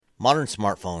Modern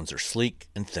smartphones are sleek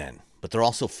and thin, but they're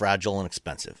also fragile and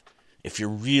expensive. If you're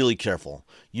really careful,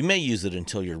 you may use it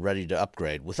until you're ready to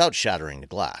upgrade without shattering the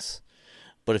glass.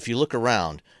 But if you look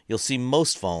around, you'll see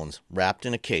most phones wrapped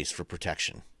in a case for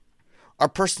protection. Our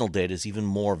personal data is even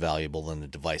more valuable than the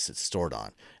device it's stored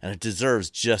on, and it deserves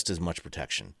just as much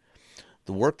protection.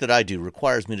 The work that I do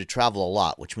requires me to travel a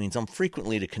lot, which means I'm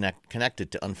frequently connected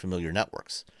to unfamiliar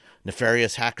networks.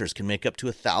 Nefarious hackers can make up to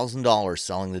 $1,000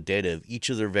 selling the data of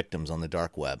each of their victims on the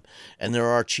dark web, and there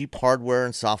are cheap hardware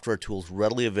and software tools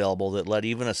readily available that let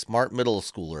even a smart middle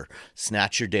schooler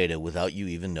snatch your data without you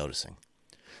even noticing.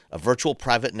 A virtual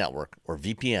private network, or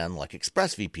VPN, like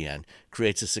ExpressVPN,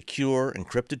 creates a secure,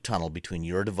 encrypted tunnel between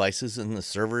your devices and the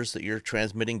servers that you're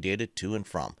transmitting data to and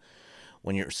from.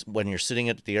 When you're sitting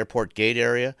at the airport gate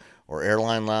area, or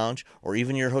airline lounge, or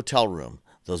even your hotel room,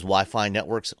 those Wi-Fi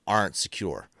networks aren't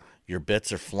secure. Your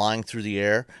bits are flying through the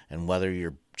air, and whether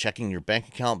you're checking your bank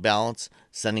account balance,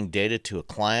 sending data to a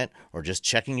client, or just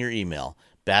checking your email,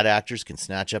 bad actors can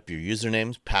snatch up your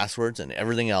usernames, passwords, and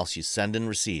everything else you send and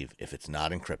receive if it's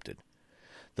not encrypted.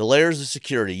 The layers of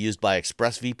security used by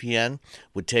ExpressVPN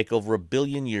would take over 1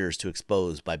 billion years to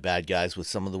expose by bad guys with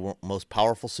some of the most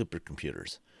powerful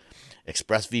supercomputers.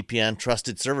 ExpressVPN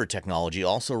trusted server technology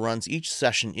also runs each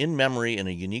session in memory in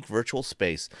a unique virtual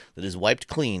space that is wiped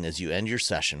clean as you end your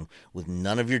session, with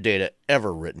none of your data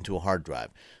ever written to a hard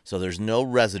drive, so there's no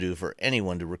residue for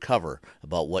anyone to recover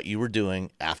about what you were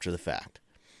doing after the fact.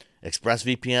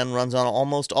 ExpressVPN runs on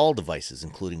almost all devices,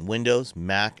 including Windows,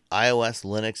 Mac, iOS,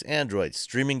 Linux, Android,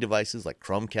 streaming devices like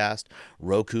Chromecast,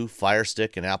 Roku, Fire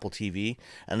Stick, and Apple TV,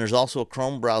 and there's also a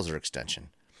Chrome browser extension.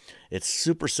 It's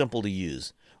super simple to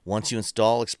use. Once you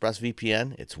install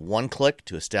ExpressVPN, it's one click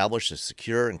to establish a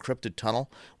secure encrypted tunnel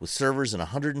with servers in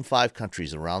 105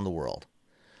 countries around the world.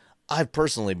 I've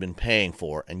personally been paying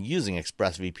for and using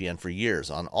ExpressVPN for years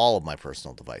on all of my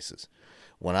personal devices.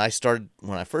 When I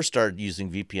first started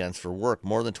using VPNs for work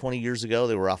more than 20 years ago,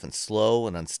 they were often slow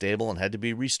and unstable and had to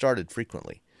be restarted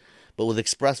frequently. But with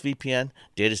ExpressVPN,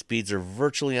 data speeds are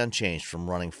virtually unchanged from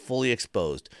running fully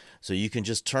exposed, so you can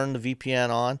just turn the VPN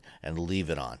on and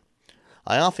leave it on.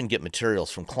 I often get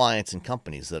materials from clients and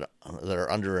companies that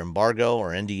are under embargo or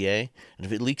NDA, and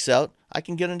if it leaks out, I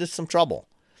can get into some trouble.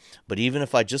 But even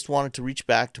if I just wanted to reach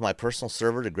back to my personal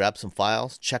server to grab some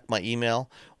files, check my email,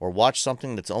 or watch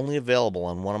something that's only available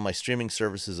on one of my streaming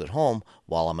services at home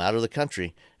while I'm out of the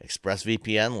country,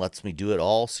 ExpressVPN lets me do it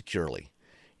all securely.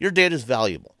 Your data is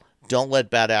valuable. Don't let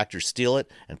bad actors steal it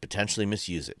and potentially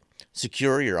misuse it.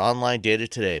 Secure your online data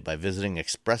today by visiting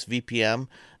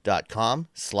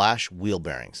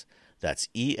expressvpn.com/wheelbearings. That's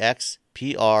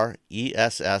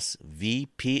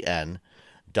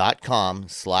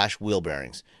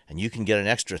expressvpn.com/wheelbearings, and you can get an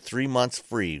extra 3 months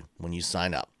free when you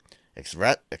sign up.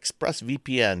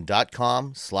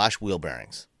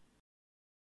 expressvpn.com/wheelbearings.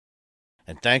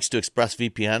 And thanks to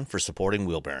ExpressVPN for supporting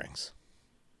Wheelbearings.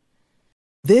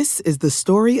 This is the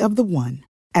story of the one.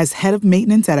 As head of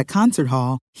maintenance at a concert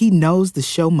hall, he knows the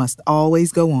show must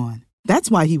always go on.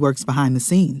 That's why he works behind the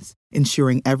scenes,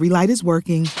 ensuring every light is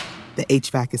working, the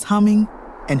HVAC is humming,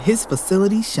 and his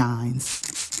facility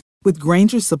shines. With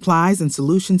Grainger's supplies and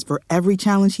solutions for every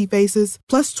challenge he faces,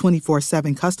 plus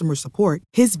 24/7 customer support,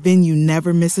 his venue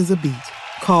never misses a beat.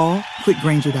 Call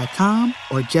quickgrainger.com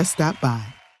or just stop by.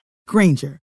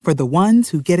 Grainger, for the ones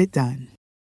who get it done.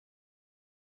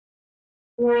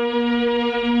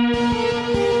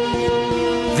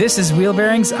 This is Wheel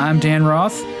Bearings. I'm Dan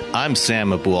Roth. I'm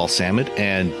Sam Abu-Al-Samad,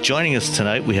 and joining us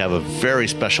tonight we have a very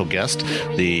special guest,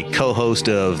 the co-host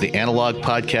of the Analog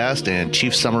Podcast and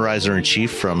chief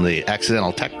summarizer-in-chief from the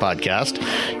Accidental Tech Podcast,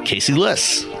 Casey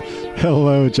Liss.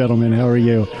 Hello, gentlemen. How are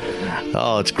you?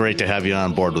 Oh, it's great to have you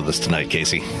on board with us tonight,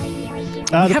 Casey. We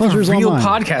have a real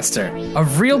podcaster. A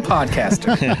real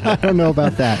podcaster. I don't know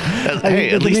about that.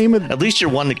 Hey, at least you're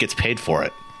one that gets paid for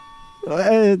it.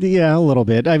 Yeah, a little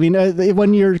bit. I mean,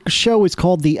 when your show is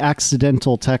called the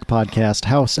Accidental Tech Podcast,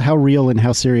 how real and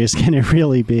how serious can it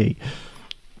really be?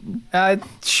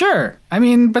 Sure. I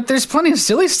mean, but there's plenty of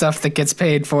silly stuff that gets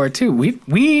paid for it too.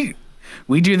 We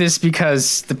do this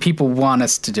because the people want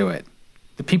us to do it.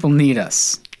 The people need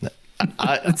us.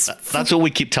 That's what we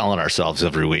keep telling ourselves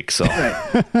every week. So,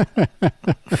 right.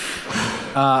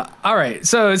 All right.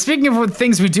 So, speaking of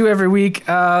things we do every week,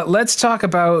 let's talk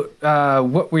about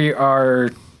what we are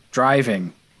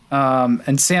driving.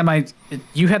 And Sam,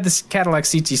 you had this Cadillac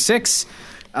CT6.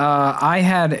 I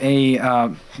had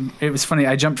it was funny.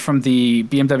 I jumped from the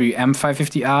BMW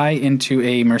M550i into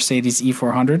a Mercedes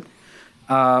E400.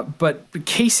 But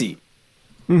Casey.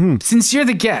 Mm-hmm. Since you're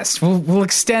the guest, we'll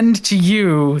extend to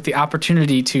you the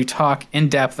opportunity to talk in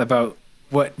depth about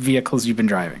what vehicles you've been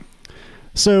driving.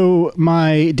 So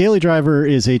my daily driver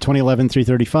is a 2011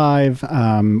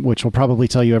 335, which will probably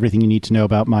tell you everything you need to know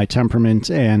about my temperament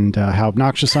and how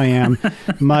obnoxious I am.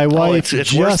 My wife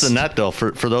it's worse than that, though.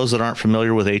 For those that aren't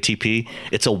familiar with ATP,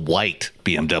 it's a white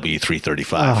BMW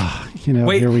 335.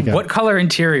 Wait, here we go. What color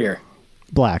interior?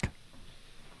 Black.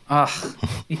 Ugh,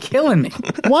 you're killing me.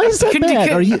 Why is that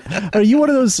bad? Are you one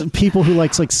of those people who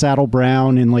likes like saddle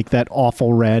brown and like that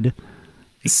awful red?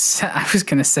 I was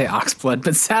going to say oxblood,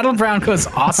 but saddle brown goes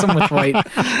awesome with white.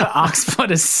 Oxblood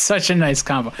is such a nice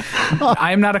combo.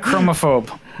 I am not a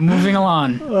chromophobe. Moving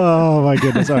along. Oh my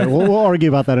goodness! All right, we'll argue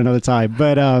about that another time.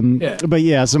 But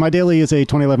yeah. So my daily is a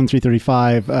 2011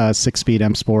 335 6-speed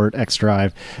M Sport X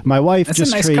Drive. My wife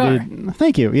just nice traded. car.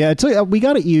 Thank you. Yeah, we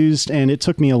got it used, and it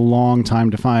took me a long time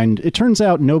to find. It turns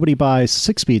out nobody buys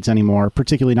 6-speeds anymore,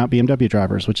 particularly not BMW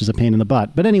drivers, which is a pain in the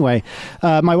butt. But anyway,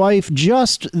 my wife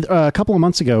just a couple of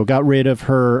months ago got rid of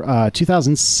her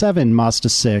 2007 Mazda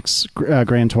 6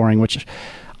 Grand Touring, which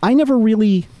I never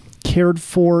really cared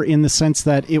for, in the sense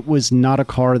that it was not a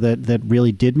car that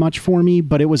really did much for me,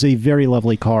 but it was a very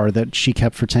lovely car that she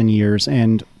kept for 10 years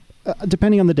and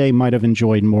depending on the day might have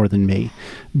enjoyed more than me.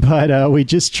 But we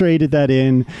just traded that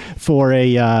in for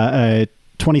a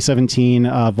 2017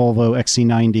 Volvo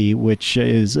XC90, which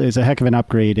is a heck of an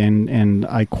upgrade, and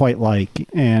I quite like.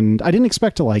 And I didn't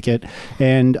expect to like it.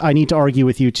 And I need to argue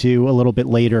with you two a little bit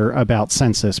later about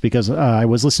Census, because I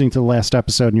was listening to the last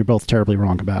episode and you're both terribly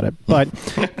wrong about it. But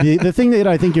the thing that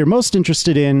I think you're most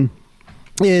interested in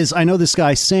is, I know this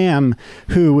guy Sam,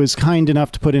 who was kind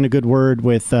enough to put in a good word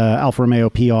with Alfa Romeo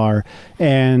PR,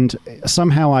 and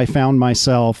somehow I found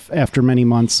myself, after many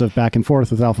months of back and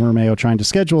forth with Alfa Romeo trying to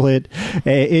schedule it,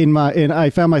 I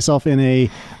found myself in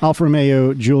a Alfa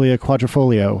Romeo Giulia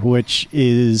Quadrifoglio, which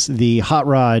is the hot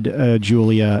rod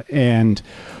Giulia, and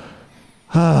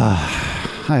I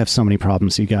have so many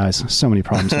problems, you guys, so many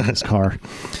problems with this car.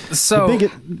 So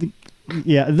the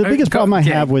biggest problem I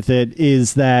have with it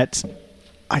is that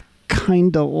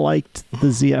kind of liked the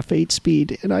ZF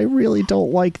 8-speed, and I really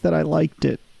don't like that I liked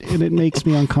it, and it makes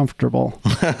me uncomfortable.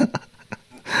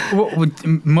 Well,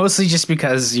 mostly just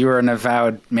because you were an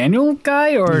avowed manual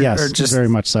guy, yes, or just very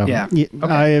much so. Yeah,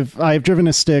 okay. I've driven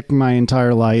a stick my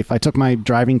entire life. I took my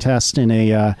driving test in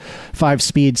a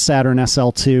 5-speed Saturn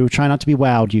SL2. Try not to be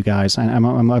wowed, you guys.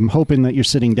 I'm hoping that you're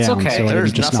sitting down. It's okay. So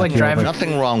There's just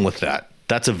nothing wrong with that.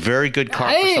 That's a very good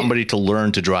car for somebody to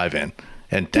learn to drive in.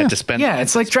 And to spend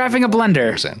it's like driving a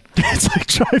blender. It's like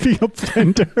driving a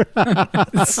blender.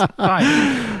 It's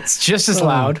fine. It's just as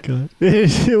loud. God.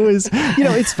 It was,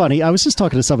 it's funny. I was just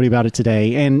talking to somebody about it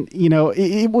today, and,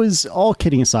 it was, all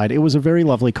kidding aside, it was a very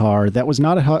lovely car that was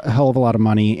not a hell of a lot of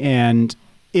money, and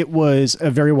it was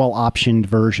a very well optioned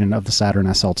version of the Saturn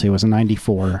SL2. It was a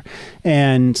 94.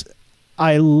 And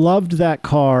I loved that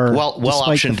car. Well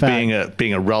optioned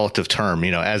being a relative term,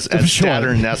 as Sure.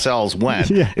 Saturn SLs went.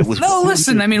 Yes. It was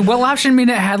listen. I mean, well optioned. It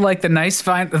had like the nice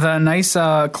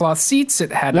cloth seats.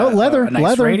 It had leather, a nice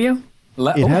leather. Radio.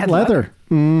 It had leather.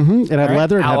 Mm-hmm. It had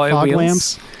leather. It had fog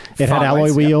lamps. It had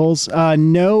alloy wheels.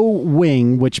 No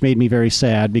wing, which made me very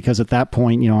sad, because at that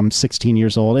point, I'm 16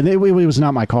 years old, and it was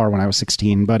not my car when I was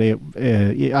 16. But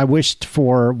I wished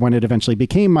for, when it eventually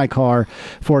became my car,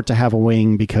 for it to have a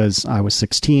wing, because I was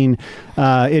 16.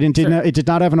 It did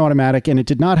not have an automatic, and it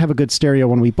did not have a good stereo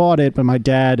when we bought it. But my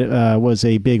dad was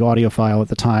a big audiophile at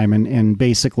the time, and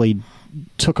basically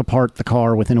took apart the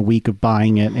car within a week of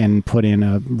buying it and put in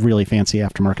a really fancy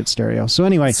aftermarket stereo. So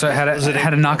anyway, it had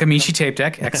a Nakamichi tape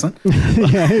deck. Excellent.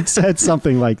 Yeah, it said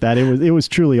something like that. It was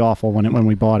truly awful when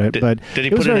we bought it. But did he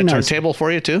put in a turntable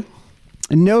for you too?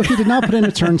 No, he did not put in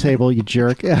a turntable, you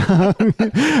jerk.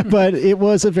 But it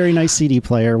was a very nice CD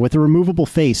player with a removable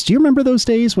face. Do you remember those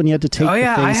days when you had to take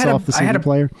the face off the CD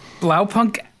player?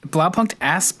 Blaupunkt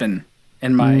Aspen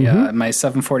in my my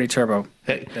 740 Turbo.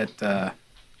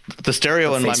 The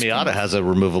stereo in my Miata has a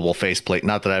removable faceplate.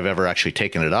 Not that I've ever actually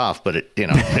taken it off, but it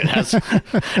has.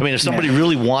 I mean, if somebody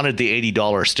really wanted the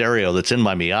 $80 stereo that's in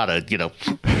my Miata,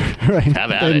 right.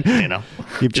 have at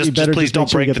it. Just please don't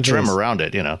break the trim around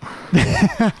it.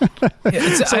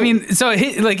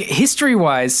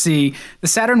 History-wise, see, the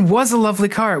Saturn was a lovely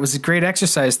car. It was a great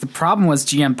exercise. The problem was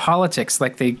GM politics.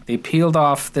 Like they peeled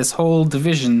off this whole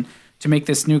division to make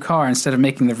this new car instead of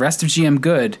making the rest of GM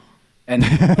good. And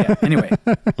anyway,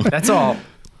 that's all.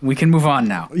 We can move on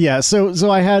now. Yeah, so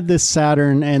I had this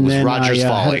Saturn, and then Roger's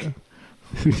folly.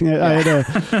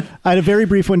 I had a very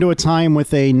brief window of time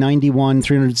with a 91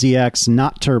 300ZX,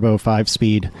 not turbo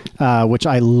 5-speed, which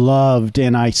I loved,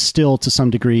 and I still, to some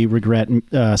degree, regret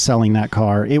selling that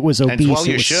car. It was obese,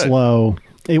 it was slow.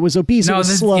 It was obese. No, it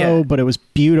was slow, but it was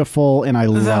beautiful, and I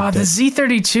loved the it.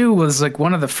 Z32 was like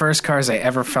one of the first cars I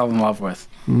ever fell in love with.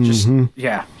 Just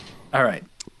yeah. All right.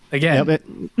 Again. Yep,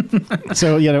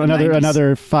 so another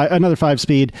 90s. another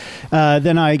 5-speed.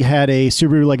 Then I had a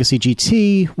Subaru Legacy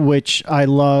GT, which I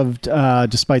loved,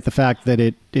 despite the fact that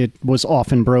it was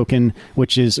often broken,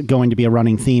 which is going to be a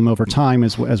running theme over time,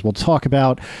 as we'll talk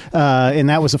about. And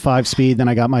that was a 5-speed. Then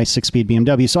I got my 6-speed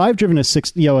BMW. So I've driven a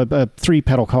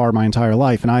 3-pedal car my entire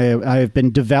life, and I have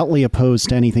been devoutly opposed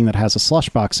to anything that has a slush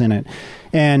box in it.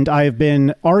 And I've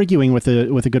been arguing with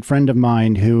a good friend of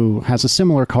mine who has a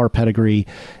similar car pedigree,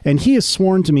 and he has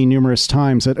sworn to me numerous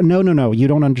times that no, you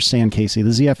don't understand, Casey. The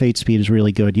ZF 8-speed is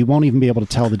really good. You won't even be able to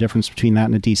tell the difference between that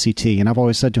and a DCT. And I've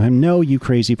always said to him, no, you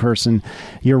crazy person,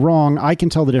 you're wrong. I can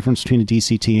tell the difference between a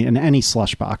DCT and any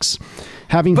slush box.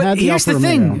 Having had the here's Alfa the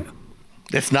Romeo, thing.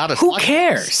 It's not a Who slush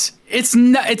cares? It's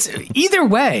not. It's either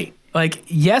way. Like,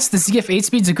 yes, the ZF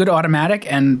 8-speed's a good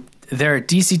automatic, and there are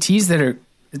DCTs that are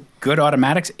good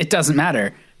automatics. It doesn't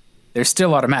matter. They're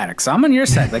still automatics. So I'm on your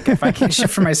side. Like, if I can't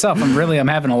shift for myself, I'm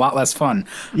having a lot less fun.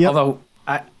 Yep. Although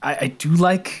I do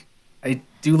like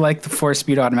the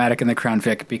 4-speed automatic in the Crown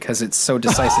Vic because it's so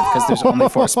decisive because there's only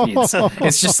 4 speeds.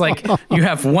 It's just like you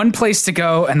have one place to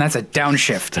go, and that's a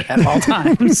downshift at all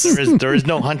times. There is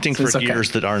no hunting for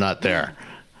gears that are not there.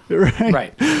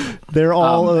 Right. They're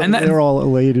all they're all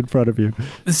laid in front of you.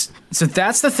 So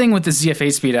that's the thing with the ZF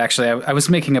 8-speed. Actually, I was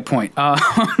making a point.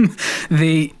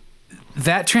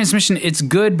 That transmission, it's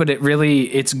good, but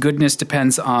its goodness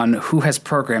depends on who has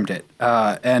programmed it.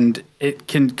 And it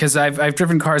can, because I've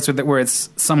driven cars with it where it's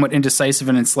somewhat indecisive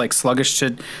and it's like sluggish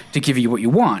to give you what you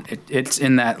want. It's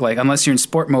in that, like, unless you're in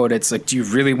sport mode, it's like, do you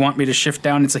really want me to shift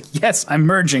down? It's like, yes, I'm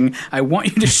merging. I want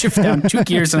you to shift down 2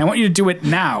 gears, and I want you to do it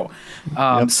now.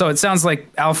 So it sounds like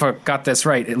Alfa got this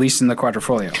right, at least in the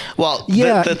Quadrifoglio. Well,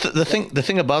 yeah. The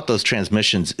thing about those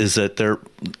transmissions is that they're,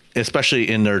 especially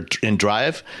in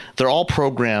drive, they're all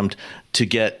programmed to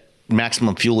get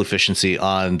maximum fuel efficiency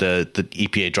on the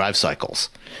EPA drive cycles.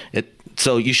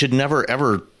 So you should never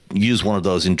ever use one of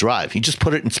those in drive. You just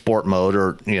put it in sport mode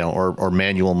or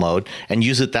manual mode and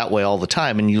use it that way all the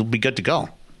time, and you'll be good to go.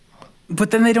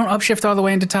 But then they don't upshift all the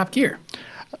way into top gear.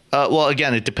 Well,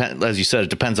 again, it depends. As you said, it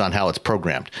depends on how it's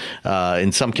programmed.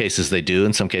 In some cases they do,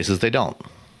 in some cases they don't.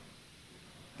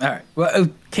 All right. Well,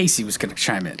 Casey was going to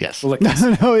chime in. Yes. We'll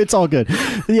No, it's all good.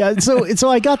 Yeah. So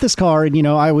I got this car, and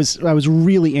I was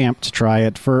really amped to try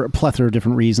it for a plethora of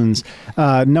different reasons.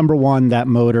 Number one, that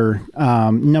motor.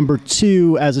 Number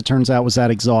two, as it turns out, was that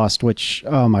exhaust, which,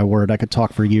 oh my word, I could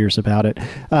talk for years about it.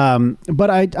 But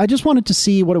I just wanted to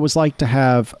see what it was like to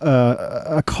have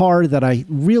a car that I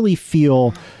really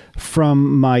feel,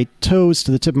 from my toes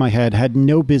to the tip of my head, had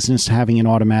no business having an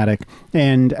automatic.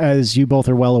 And as you both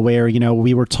are well aware,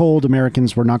 we were told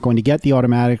Americans were not going to get the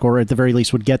automatic, or at the very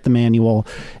least would get the manual.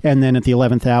 And then at the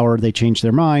 11th hour, they changed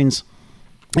their minds.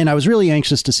 And I was really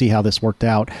anxious to see how this worked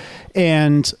out.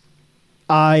 And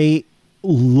I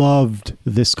loved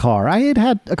this car. I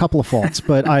had a couple of faults,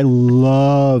 but I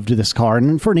loved this car.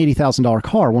 And for an $80,000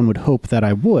 car, one would hope that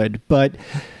I would. But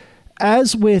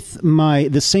as with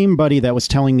the same buddy that was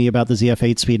telling me about the ZF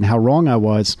 8-speed and how wrong I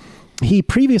was, he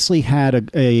previously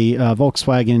had a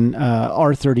Volkswagen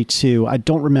R32. I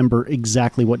don't remember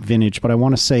exactly what vintage, but I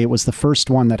want to say it was the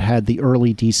first one that had the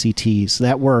early DCTs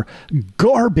that were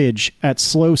garbage at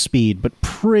slow speed, but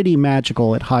pretty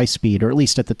magical at high speed, or at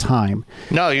least at the time.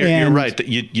 No, you're right.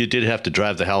 You did have to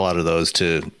drive the hell out of those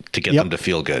to get them to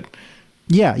feel good.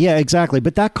 Yeah, exactly.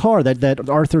 But that car, that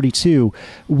R32,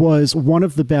 was one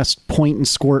of the best point and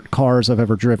squirt cars I've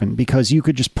ever driven, because you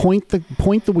could just point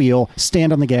the wheel,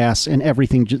 stand on the gas, and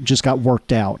everything just got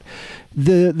worked out.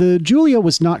 The Giulia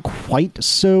was not quite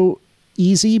so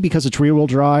easy because it's rear-wheel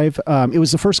drive. It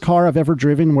was the first car I've ever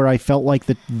driven where I felt like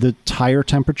the tire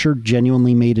temperature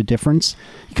genuinely made a difference,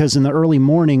 because in the early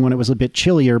morning, when it was a bit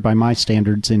chillier by my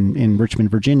standards in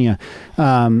Richmond, Virginia,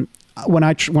 when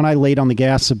I laid on the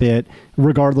gas a bit,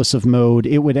 regardless of mode,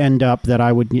 it would end up that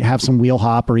I would have some wheel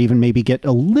hop, or even maybe get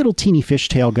a little teeny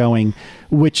fishtail going,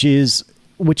 which is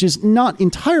not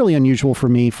entirely unusual for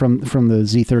me from the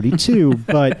Z32,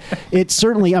 but it's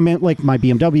certainly, I mean, like my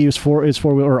BMW is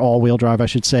four-wheel or all-wheel drive, I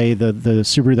should say. The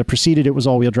Subaru that preceded it was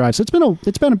all-wheel drive. So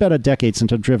it's been about a decade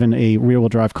since I've driven a rear-wheel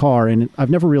drive car, and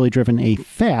I've never really driven a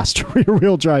fast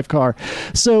rear-wheel drive car.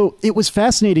 So it was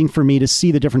fascinating for me to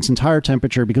see the difference in tire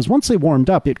temperature, because once they warmed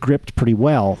up, it gripped pretty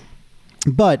well.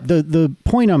 But the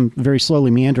point I'm very slowly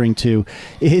meandering to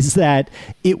is that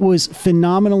it was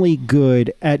phenomenally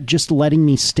good at just letting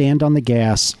me stand on the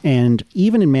gas and,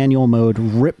 even in manual mode,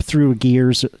 rip through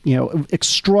gears,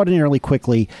 extraordinarily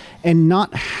quickly and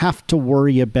not have to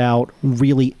worry about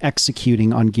really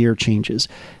executing on gear changes.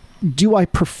 Do I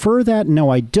prefer that? No,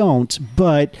 I don't.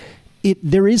 But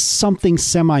there is something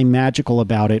semi-magical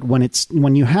about it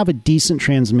when you have a decent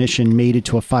transmission mated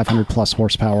to a 500 plus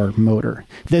horsepower motor,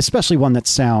 especially one that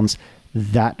sounds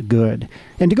that good.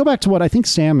 And to go back to what I think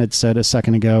Sam had said a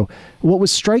second ago, what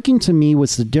was striking to me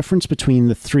was the difference between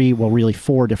the really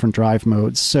four different drive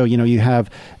modes. So, you have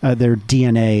their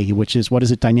DNA, which is, what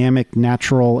is it, dynamic,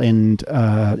 natural, and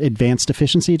advanced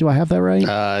efficiency. Do I have that right?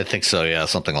 I think so, yeah,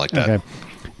 something like that. Okay.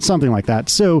 Something like that.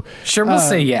 So sure, we'll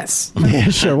say yes. Yeah,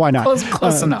 sure, why not?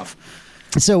 Close enough.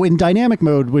 So in dynamic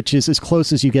mode, which is as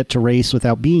close as you get to race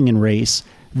without being in race,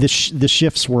 the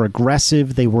shifts were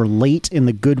aggressive. They were late in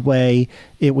the good way.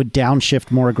 It would downshift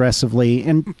more aggressively.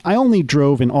 And I only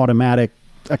drove in automatic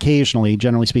occasionally.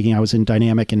 Generally speaking, I was in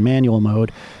dynamic and manual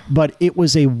mode. But it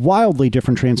was a wildly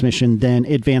different transmission than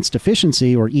advanced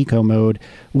efficiency or eco mode,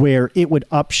 where it would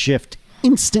upshift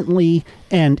instantly,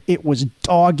 and it was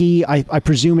doggy. I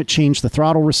presume it changed the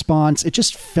throttle response. It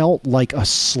just felt like a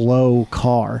slow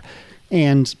car.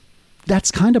 And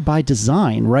that's kind of by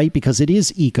design, right? Because it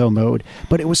is eco mode.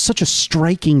 But it was such a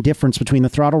striking difference between the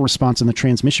throttle response and the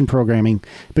transmission programming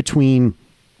between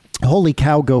holy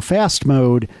cow, go fast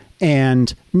mode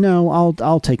and no,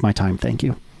 I'll take my time, thank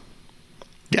you.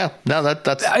 Yeah, no,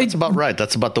 that's about right.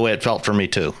 That's about the way it felt for me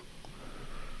too.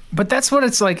 But that's what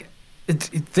it's like.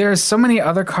 There are so many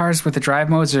other cars where the drive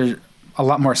modes are a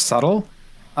lot more subtle.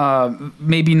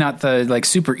 Maybe not the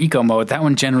super eco mode. That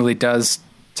one generally does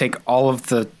take all of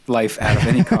the life out of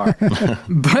any car.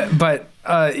 but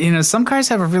some cars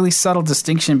have a really subtle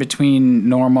distinction between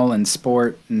normal and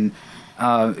sport. And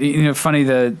funny,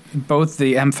 both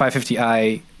the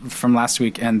M550i from last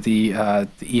week and the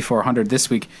E400 this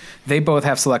week, they both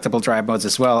have selectable drive modes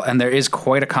as well. And there is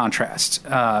quite a contrast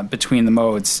between the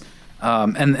modes.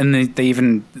 And they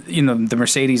even, the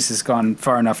Mercedes has gone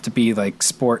far enough to be like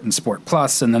Sport and Sport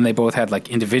Plus, and then they both had like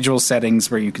individual settings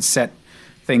where you could set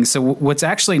things. So what's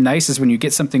actually nice is when you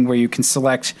get something where you can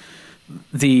select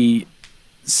the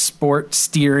sport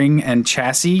steering and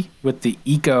chassis with the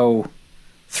eco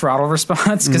throttle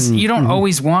response, because you don't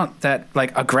always want that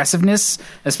like aggressiveness,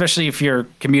 especially if you're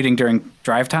commuting during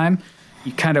drive time.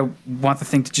 You kind of want the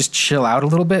thing to just chill out a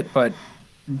little bit, but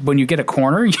when you get a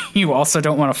corner, you also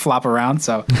don't want to flop around.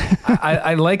 So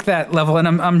I like that level. And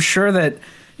I'm sure that,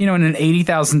 in an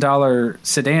 $80,000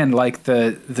 sedan like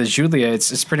the Giulia,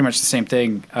 it's pretty much the same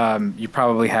thing. You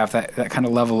probably have that kind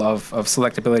of level of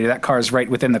selectability. That car is right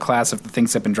within the class of the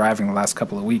things I've been driving the last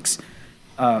couple of weeks.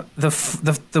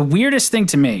 The weirdest thing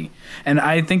to me, and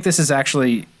I think this is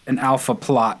actually an alpha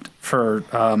plot for,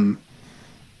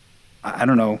 I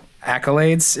don't know,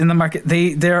 accolades in the market.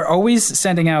 They're always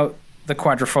sending out the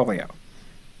Quadrifoglio.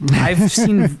 I've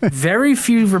seen very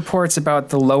few reports about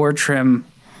the lower trim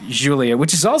Giulia,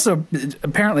 which is also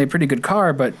apparently a pretty good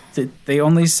car, but they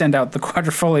only send out the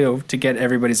Quadrifoglio to get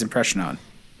everybody's impression on.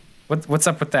 What's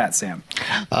up with that, Sam?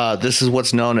 This is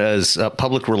what's known as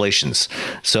public relations.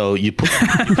 So you put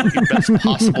your best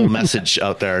possible message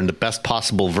out there and the best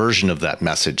possible version of that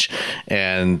message,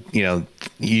 and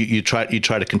you try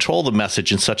to control the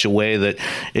message in such a way that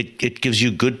it gives you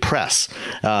good press.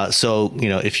 So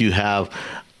if you have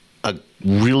a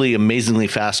really amazingly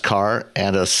fast car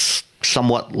and a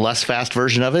somewhat less fast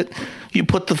version of it, you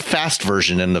put the fast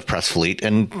version in the press fleet,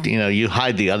 and you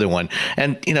hide the other one.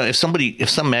 And if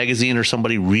some magazine or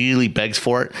somebody really begs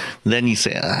for it, then you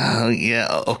say,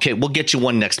 yeah, okay, we'll get you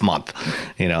one next month.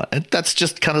 And that's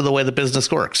just kind of the way the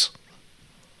business works.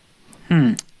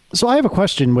 So I have a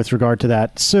question with regard to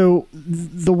that. So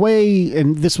the way,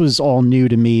 and this was all new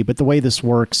to me, but the way this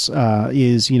works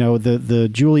is, the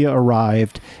Giulia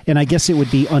arrived, and I guess it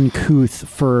would be uncouth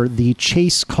for the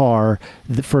chase car,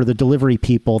 for the delivery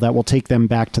people that will take them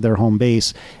back to their home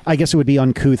base. I guess it would be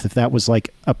uncouth if that was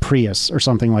like a Prius or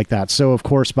something like that. So, of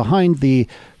course, behind the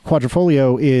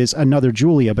Quadrifoglio is another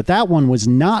Giulia, but that one was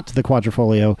not the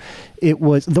Quadrifoglio. It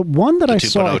was the one that I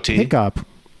saw at pickup.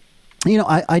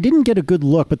 I didn't get a good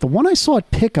look, but the one I saw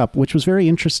at pickup, which was very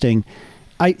interesting,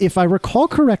 if I recall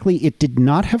correctly, it did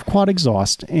not have quad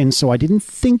exhaust, and so I didn't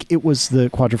think it was the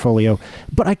Quadrifoglio,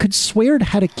 but I could swear it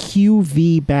had a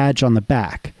QV badge on the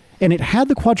back, and it had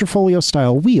the Quadrifoglio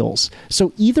style wheels.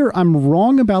 So either I'm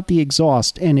wrong about the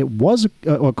exhaust and it was a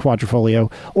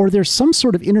Quadrifoglio, or there's some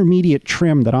sort of intermediate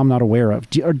trim that I'm not aware of.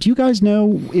 Do you guys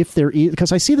know if there is?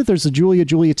 Because I see that there's the Giulia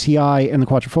TI, and the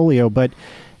Quadrifoglio, but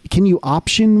can you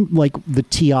option like the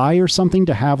TI or something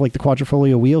to have like the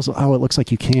Quadrifoglio wheels? Oh, it looks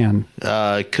like you can.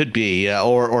 It could be, yeah,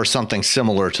 or something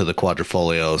similar to the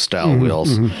Quadrifoglio style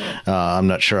wheels. I'm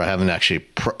not sure. I haven't actually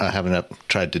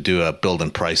tried to do a build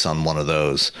and price on one of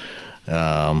those.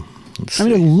 I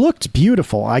mean, it looked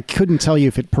beautiful. I couldn't tell you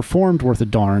if it performed worth a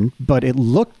darn, but it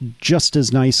looked just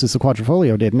as nice as the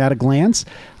Quadrifoglio did. And at a glance,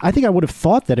 I think I would have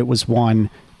thought that it was one,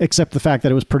 except the fact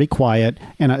that it was pretty quiet.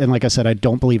 And like I said, I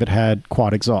don't believe it had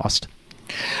quad exhaust.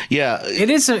 Yeah. It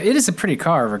is a pretty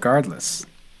car regardless.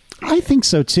 I think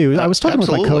so, too. I was talking with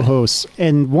my co-hosts,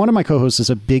 and one of my co-hosts is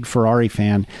a big Ferrari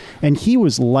fan, and he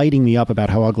was lighting me up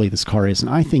about how ugly this car is. And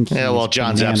I think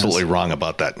John's absolutely wrong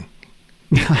about that.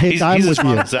 He's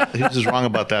as wrong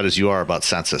about that as you are about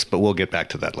Sensus, but we'll get back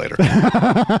to that later.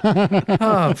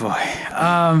 Oh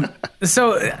boy!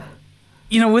 So,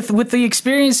 with the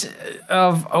experience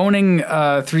of owning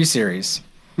a 3 Series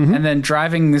and then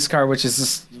driving this car, which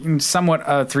is somewhat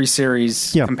a 3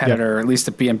 Series competitor, or at least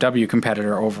a BMW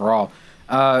competitor overall,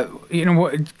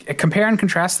 compare and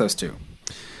contrast those two.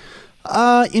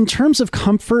 In terms of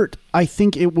comfort, I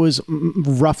think it was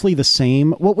roughly the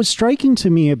same. What was striking to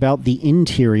me about the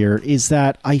interior is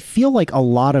that I feel like a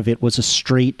lot of it was a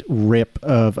straight rip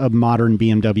of a modern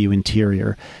BMW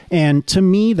interior. And to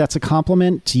me, that's a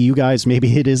compliment. To you guys,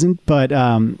 maybe it isn't. But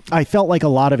I felt like a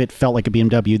lot of it felt like a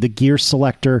BMW. The gear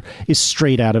selector is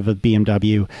straight out of a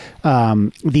BMW.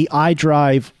 The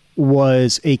iDrive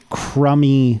was a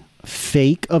crummy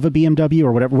fake of a BMW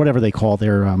or whatever they call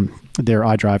their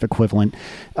iDrive equivalent.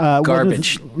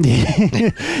 Garbage.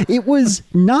 It was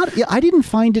not. I didn't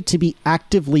find it to be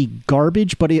actively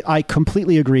garbage, but I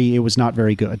completely agree. It was not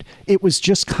very good. It was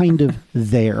just kind of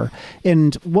there.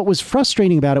 And what was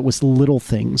frustrating about it was the little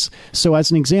things. So as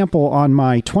an example, on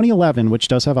my 2011, which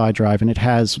does have iDrive, and it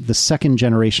has the second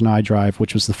generation iDrive,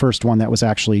 which was the first one that was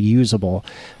actually usable.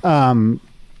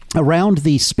 Around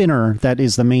the spinner, that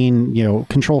is the main,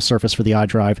 control surface for the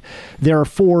iDrive, there are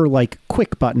 4 like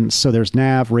quick buttons. So there's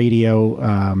nav, radio,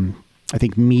 I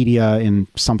think media, and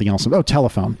something else. Oh,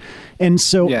 telephone. And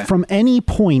so from any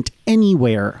point,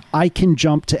 anywhere, I can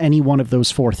jump to any one of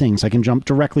those 4 things. I can jump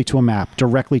directly to a map,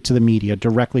 directly to the media,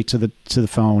 directly to the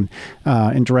phone,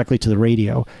 and directly to the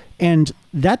radio. And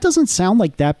that doesn't sound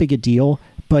like that big a deal,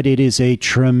 but it is a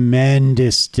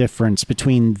tremendous difference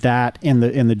between that and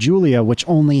the Giulia, which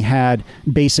only had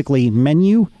basically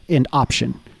menu and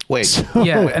option. Wait,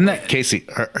 Casey,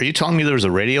 are you telling me there was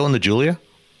a radio in the Giulia?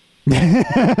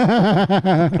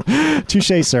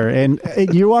 Touche, sir. And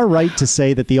you are right to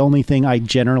say that the only thing I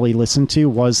generally listened to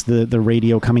was the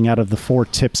radio coming out of the 4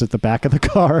 tips at the back of the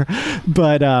car.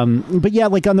 But yeah,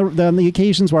 like on the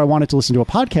occasions where I wanted to listen to a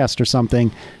podcast or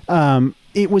something,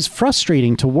 it was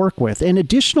frustrating to work with. And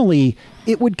additionally,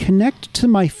 it would connect to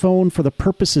my phone for the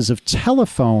purposes of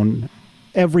telephone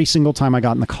every single time I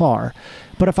got in the car.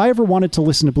 But if I ever wanted to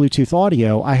listen to Bluetooth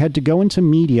audio, I had to go into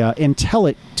media and tell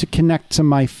it to connect to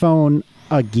my phone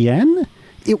again.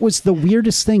 It was the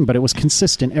weirdest thing, but it was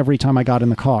consistent every time I got in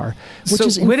the car, which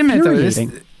is wait a minute,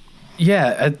 infuriating.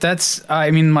 Though, that's,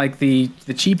 I mean, like the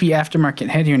cheapy aftermarket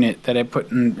head unit that I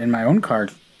put in my own car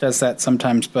does that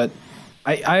sometimes, but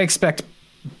I expect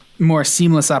more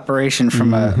seamless operation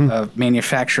from a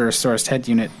manufacturer-sourced head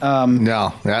unit.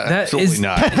 No, absolutely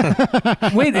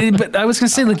not. Wait, but I was going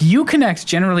to say, like, Uconnect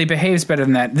generally behaves better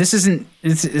than that. This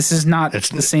is not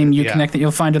the same Uconnect that you'll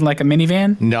find in like a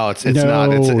minivan. No, it's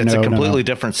not. It's a completely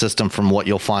different system from what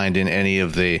you'll find in any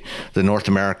of the North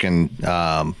American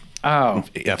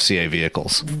FCA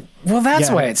vehicles. Well, that's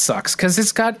why it sucks, because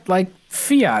it's got like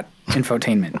Fiat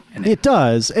infotainment in it. It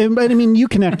does, but I mean,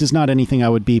 Uconnect is not anything I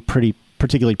would be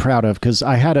particularly proud of, because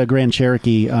I had a Grand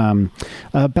Cherokee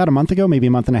about a month ago, maybe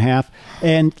a month and a half,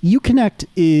 and Uconnect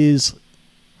is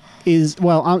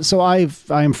well, so I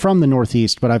am from the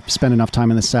Northeast, but I've spent enough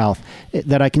time in the South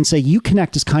that I can say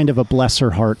Uconnect is kind of a bless her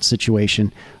heart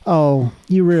situation. Oh,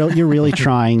 you're really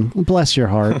trying. Bless your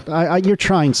heart. You're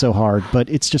trying so hard, but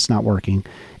it's just not working.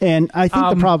 And I think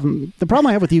the problem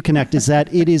I have with Uconnect is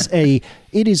that it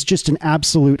is just an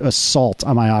absolute assault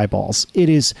on my eyeballs. It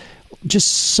is just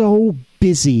so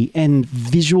busy and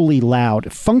visually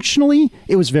loud. Functionally,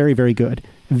 it was very, very good.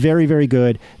 Very, very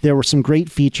good. There were some great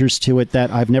features to it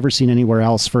that I've never seen anywhere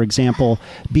else. For example,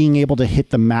 being able to hit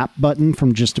the map button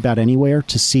from just about anywhere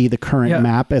to see the current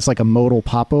map as like a modal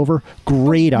popover.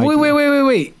 Great idea.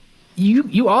 Wait.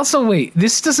 You also wait.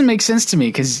 This doesn't make sense to me,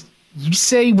 because you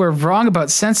say we're wrong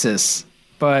about Sensus,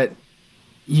 but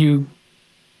you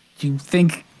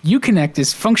think Uconnect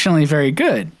is functionally very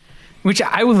good, which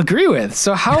I will agree with.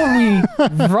 So how are we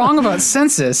wrong about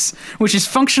Sensus, which is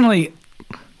functionally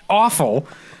awful,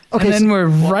 Okay, and then we're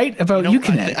right about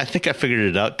Uconnect. I think I figured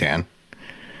it out, Dan.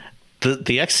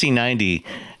 The XC90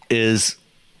 is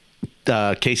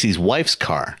Casey's wife's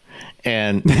car,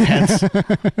 and hence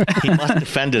he must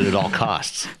defend it at all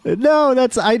costs. No,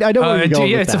 that's I don't want to go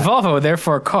with it's that. a Volvo,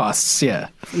 therefore costs. Yeah.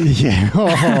 Yeah.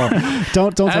 Oh,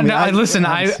 don't tell me. Listen,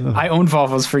 I owned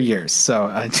Volvos for years, so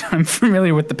I'm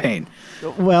familiar with the pain.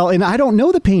 Well, and I don't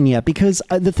know the pain yet because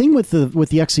the thing with the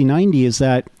XC90 is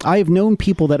that I have known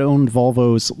people that owned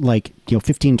Volvos like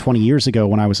 15, 20 years ago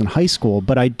when I was in high school,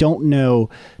 but I don't know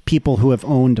people who have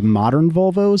owned modern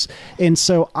Volvos. And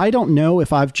so I don't know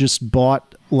if I've just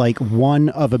bought like one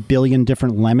of a billion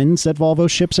different lemons that Volvo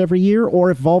ships every year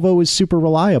or if Volvo is super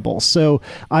reliable. So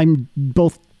I'm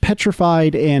both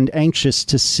petrified and anxious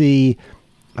to see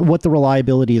what the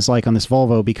reliability is like on this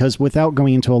Volvo, because without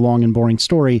going into a long and boring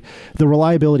story, the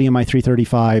reliability in my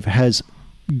 335 has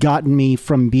gotten me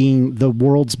from being the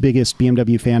world's biggest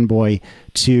BMW fanboy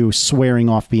to swearing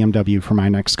off BMW for my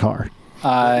next car.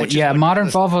 Modern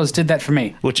Volvos did that for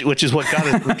me. Which is what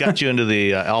got you into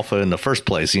the Alpha in the first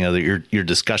place. Your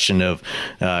discussion of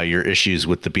your issues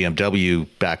with the BMW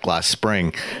back last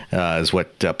spring is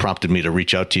what prompted me to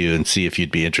reach out to you and see if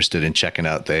you'd be interested in checking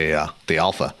out the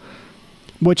Alpha.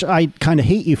 Which I kind of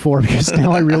hate you for because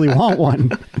now I really want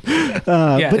one.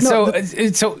 I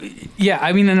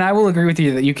mean, and I will agree with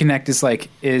you that Uconnect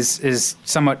is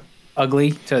somewhat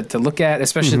ugly to look at,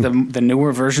 especially the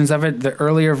newer versions of it. The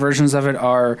earlier versions of it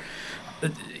are, a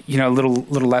little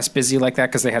less busy like that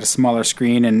because they had a smaller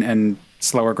screen and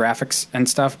slower graphics and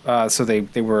stuff. So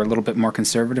they were a little bit more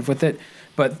conservative with it.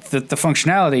 But the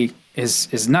functionality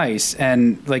is nice,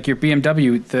 and like your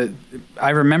BMW,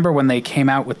 I remember when they came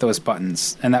out with those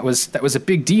buttons, and that was a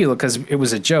big deal because it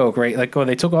was a joke, right? Like,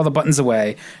 they took all the buttons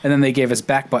away, and then they gave us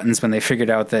back buttons when they figured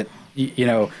out that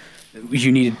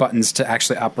you needed buttons to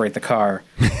actually operate the car,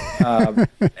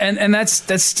 and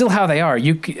that's still how they are.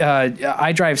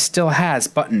 iDrive still has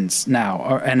buttons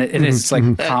now, and it is like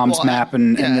comms map,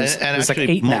 and there's actually, like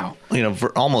 8 now.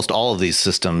 For almost all of these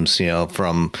systems,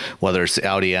 from whether it's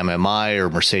Audi MMI or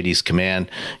Mercedes Command,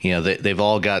 they've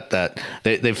all got that.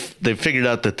 They've figured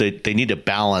out that they need a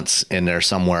balance in there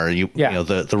somewhere.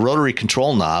 The rotary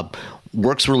control knob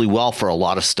works really well for a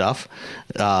lot of stuff.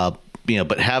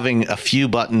 But having a few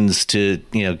buttons to,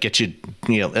 get you,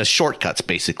 as shortcuts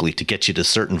basically to get you to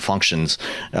certain functions,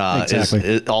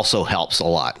 it also helps a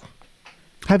lot.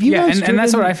 Have you guys and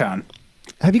that's what I found.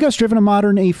 Have you guys driven a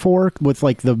modern A4 with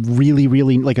like the really,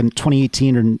 really like a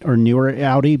 2018 or newer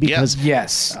Audi? Because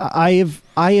yes,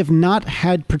 I have not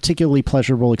had particularly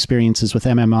pleasurable experiences with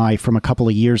MMI from a couple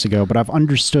of years ago, but I've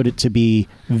understood it to be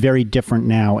very different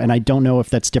now, and I don't know if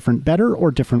that's different better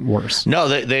or different worse. No,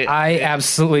 I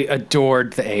absolutely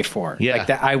adored the A4. Yeah, like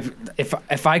that.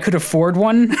 If I could afford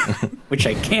one, which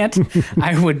I can't,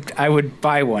 I would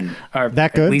buy one. Or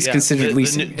that good? At least consider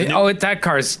leasing. That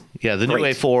car's. Yeah, the great. new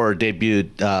A4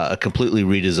 debuted a completely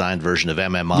redesigned version of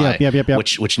MMI, Yep.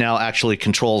 which now actually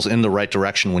controls in the right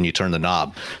direction when you turn the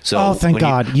knob. So thank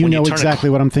God, you know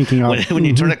exactly what I'm thinking of. When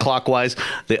you turn it clockwise,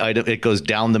 it goes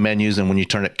down the menus, and when you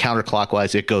turn it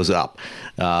counterclockwise, it goes up.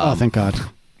 Thank God.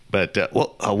 But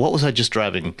what was I just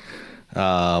driving?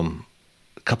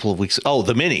 A couple of weeks. Oh,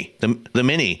 the Mini, the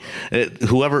Mini.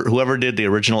 Whoever did the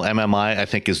original MMI, I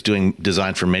think, is doing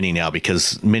design for Mini now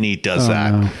because Mini does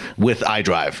that with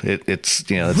iDrive. It's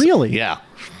really, yeah.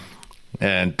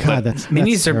 And God,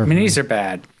 minis are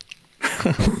bad.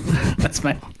 that's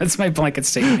my blanket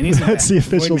statement. Minis are that's bad. the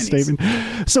official statement.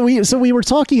 So we were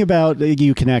talking about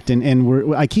Uconnect,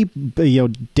 and I keep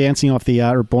dancing off the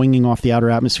outer, boinging off the outer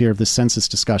atmosphere of this census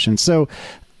discussion. So.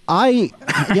 I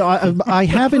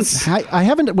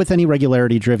haven't with any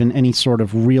regularity driven any sort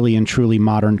of really and truly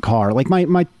modern car. Like my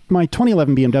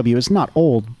 2011 BMW is not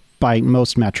old by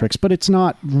most metrics, but it's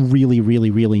not really,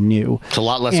 really, really new. It's a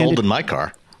lot less old than my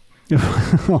car.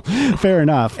 Fair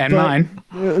enough. And mine.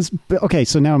 Okay,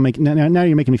 so now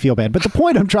you're making me feel bad. But the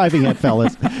point I'm driving at,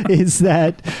 fellas, is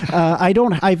that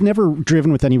I've never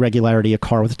driven with any regularity a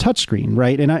car with a touchscreen,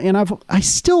 right? And I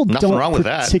still Nothing don't wrong with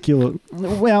that.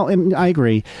 Well, and I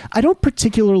agree. I don't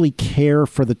particularly care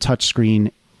for the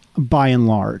touchscreen by and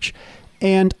large.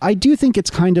 And I do think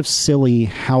it's kind of silly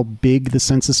how big the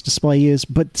census display is,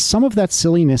 but some of that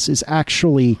silliness is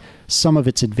actually some of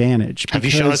its advantage. Have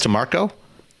you shown it to Marco?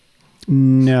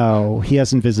 No, he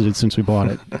hasn't visited since we bought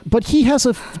it. But he has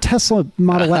a Tesla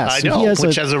Model S. I know,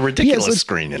 which has a ridiculous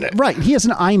screen in it. Right. He has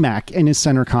an iMac in his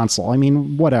center console. I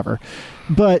mean, whatever.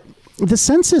 But the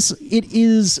Census, it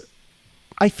is...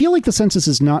 I feel like the Sensus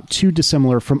is not too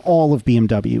dissimilar from all of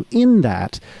BMW in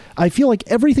that I feel like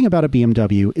everything about a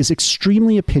BMW is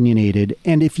extremely opinionated,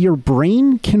 and if your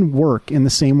brain can work in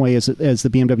the same way as the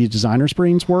BMW designers'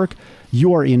 brains work,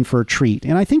 you're in for a treat.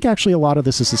 And I think actually a lot of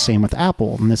this is the same with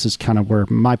Apple, and this is kind of where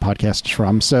my podcast is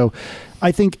from. So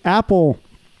I think Apple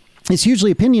is hugely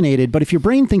opinionated, but if your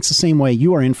brain thinks the same way,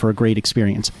 you are in for a great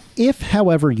experience. If,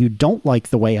 however, you don't like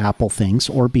the way Apple thinks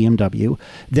or BMW,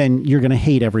 then you're going to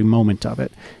hate every moment of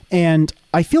it. And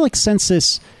I feel like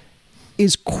Sensus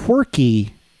is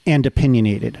quirky and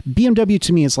opinionated. BMW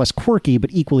to me is less quirky,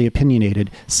 but equally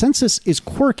opinionated. Sensus is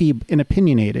quirky and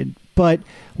opinionated, but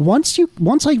once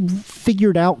I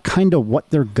figured out kind of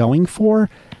what they're going for,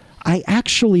 I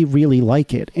actually really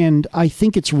like it. And I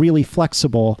think it's really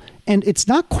flexible, and it's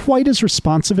not quite as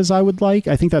responsive as I would like.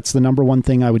 I think that's the number one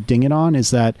thing I would ding it on, is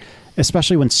that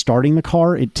especially when starting the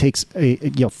car, it takes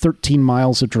 13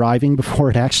 miles of driving before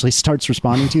it actually starts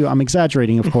responding to you. I'm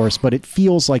exaggerating, of course, but it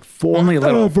feels like forever. Only a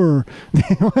little.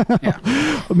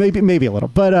 Yeah. Maybe a little,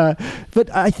 but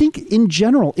I think in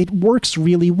general it works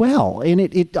really well,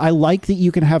 and I like that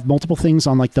you can have multiple things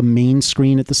on like the main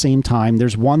screen at the same time.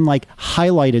 There's one like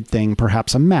highlighted thing,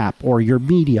 perhaps a map or your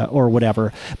media or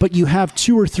whatever, but you have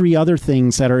 2 or 3 other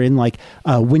things that are in like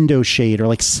window shade or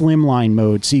like slimline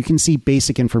mode, so you can see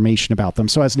basic information about them.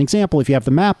 So as an example, if you have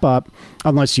the map up,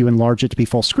 unless you enlarge it to be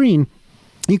full screen,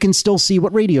 you can still see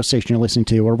what radio station you're listening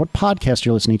to, or what podcast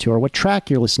you're listening to, or what track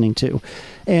you're listening to.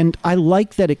 And I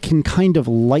like that it can kind of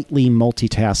lightly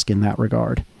multitask in that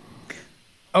regard.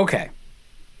 Okay.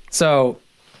 So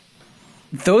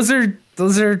those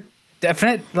are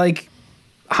definite like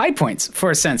high points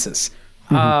for a Sensus.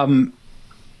 Mm-hmm.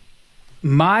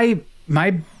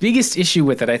 My biggest issue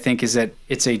with it, I think, is that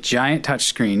it's a giant touch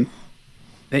screen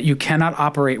that you cannot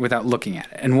operate without looking at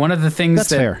it. And one of the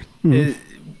things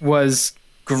was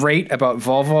great about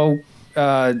Volvo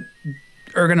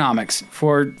ergonomics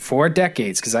for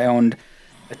decades, because I owned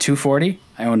a 240,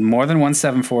 I owned more than one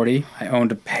 740, I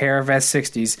owned a pair of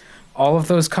S60s. All of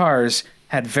those cars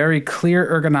had very clear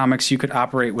ergonomics. You could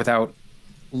operate without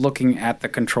looking at the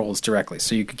controls directly.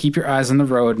 So you could keep your eyes on the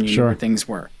road and you knew where things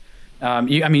were.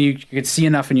 You could see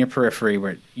enough in your periphery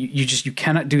where you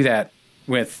cannot do that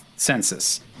with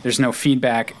Sensus. There's no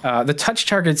feedback. The touch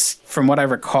targets, from what I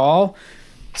recall,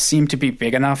 seem to be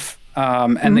big enough,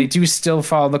 and they do still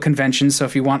follow the conventions. So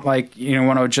if you want want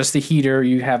to adjust the heater,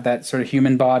 you have that sort of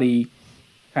human body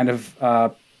kind of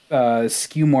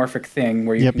skeuomorphic thing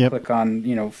where you can click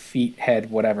on feet,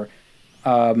 head, whatever.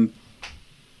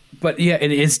 But yeah,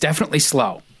 it is definitely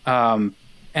slow. And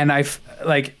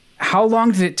how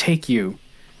long did it take you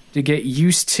to get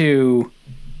used to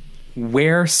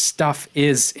where stuff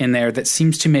is in there that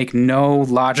seems to make no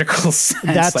logical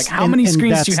sense? How many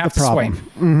screens do you have to swipe?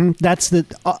 Mm-hmm. That's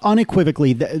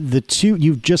unequivocally the two.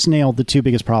 You've just nailed the 2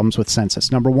 biggest problems with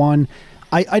Sensus. Number one,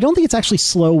 I don't think it's actually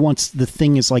slow once the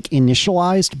thing is like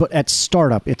initialized, but at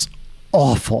startup it's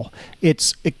awful.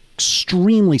 It's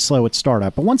extremely slow at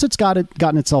startup, but once it's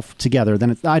gotten itself together,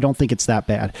 then I don't think it's that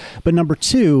bad. But number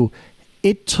 2,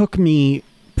 it took me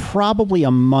probably a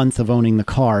month of owning the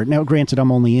car. Now, granted,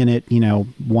 I'm only in it,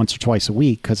 once or twice a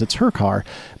week because it's her car,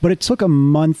 but it took a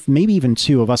month, maybe even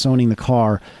 2 of us owning the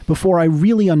car before I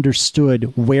really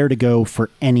understood where to go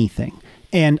for anything.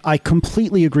 And I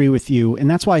completely agree with you. And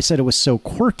that's why I said it was so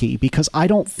quirky, because I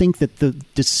don't think that the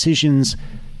decisions,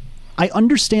 I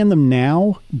understand them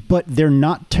now, but they're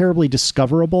not terribly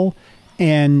discoverable.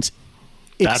 And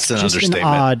that's an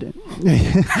understatement.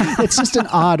 It's just an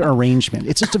odd arrangement.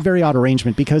 It's just a very odd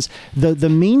arrangement, because the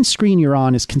main screen you're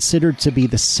on is considered to be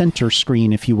the center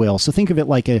screen, if you will. So think of it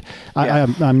like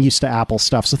I'm used to Apple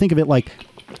stuff. So think of it like,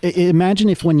 imagine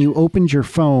if when you opened your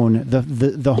phone,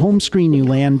 the home screen you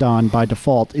land on by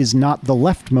default is not the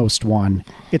leftmost one.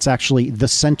 It's actually the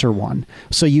center one.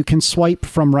 So you can swipe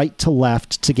from right to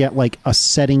left to get like a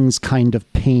settings kind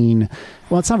of pane.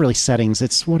 Well, it's not really settings.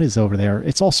 It's what is over there.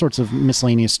 It's all sorts of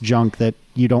miscellaneous junk that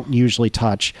you don't usually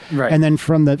touch. Right. And then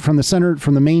from the center,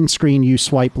 from the main screen, you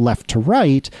swipe left to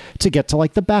right to get to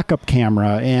like the backup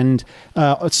camera and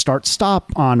start,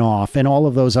 stop, on, off, and all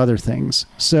of those other things.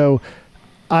 So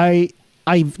I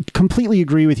completely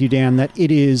agree with you, Dan, that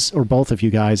it is, or both of you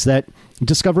guys, that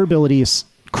discoverability is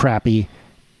crappy.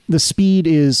 The speed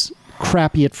is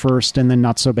crappy at first and then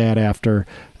not so bad after.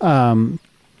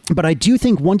 But I do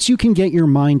think once you can get your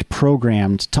mind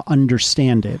programmed to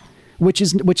understand it, which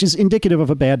is indicative of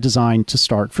a bad design to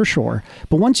start, for sure.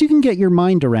 But once you can get your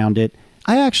mind around it,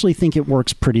 I actually think it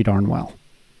works pretty darn well.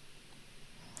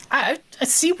 I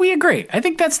see. We agree. I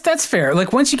think that's fair.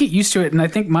 Like, once you get used to it, and I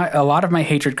think a lot of my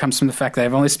hatred comes from the fact that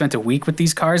I've only spent a week with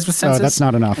these cars with Sensus. Oh, that's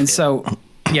not enough. And so,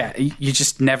 yeah, you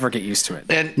just never get used to it.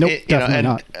 And Nope, definitely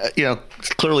not.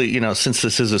 Clearly, since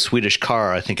this is a Swedish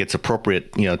car, I think it's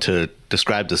appropriate, to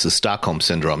describe this as Stockholm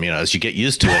syndrome. As you get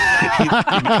used to it, you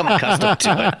become accustomed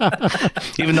to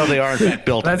it, even though they are in fact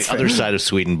built on the other side of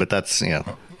Sweden. But that's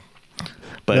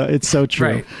but No, it's so true.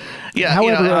 Right. Yeah,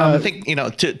 However, I think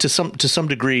to some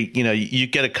degree, you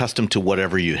get accustomed to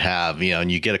whatever you have, and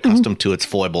you get accustomed to its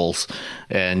foibles,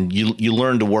 and you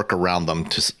learn to work around them.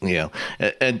 I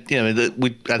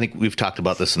think we've talked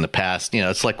about this in the past.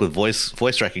 It's like with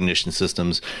voice recognition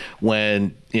systems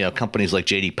when companies like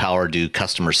JD Power do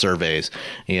customer surveys,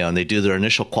 and they do their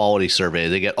initial quality survey.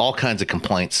 They get all kinds of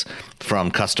complaints from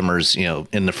customers,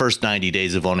 in the first 90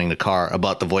 days of owning the car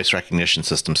about the voice recognition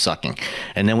system sucking,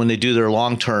 and then when they do their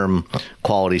long-term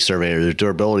quality survey or their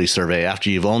durability survey after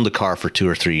you've owned the car for 2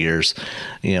 or 3 years,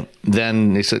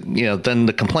 then they said, then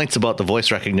the complaints about the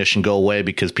voice recognition go away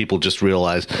because people just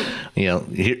realize,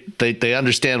 they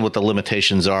understand what the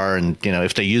limitations are, and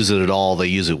if they use it at all, they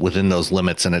use it within those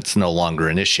limits, and it's no longer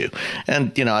an issue.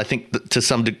 And I think to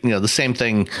some degree, the same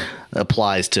thing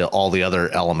applies to all the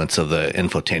other elements of the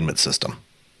infotainment system.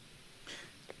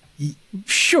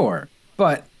 Sure,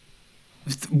 but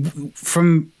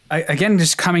again,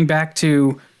 just coming back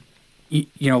to,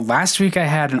 last week I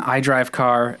had an iDrive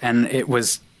car and it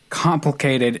was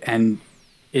complicated and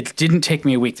it didn't take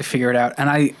me a week to figure it out. And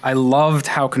I loved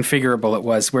how configurable it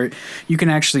was, where you can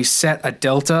actually set a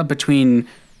delta between,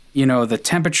 the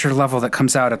temperature level that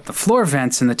comes out at the floor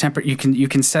vents and the temperature. You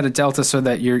can set a delta so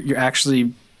that you're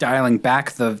actually dialing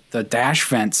back the dash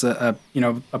vents a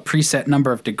preset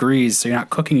number of degrees, so you're not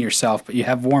cooking yourself, but you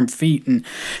have warm feet, and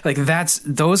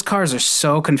those cars are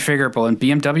so configurable, and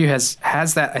BMW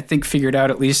has that, I think, figured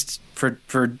out, at least for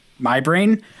my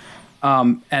brain.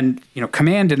 And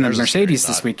Command in the Mercedes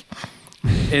this week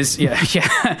is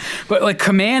but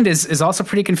Command is also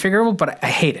pretty configurable, but I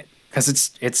hate it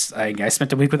because I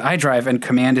spent a week with iDrive, and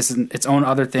Command is its own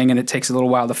other thing, and it takes a little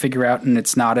while to figure out, and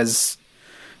it's not as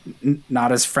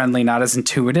friendly, not as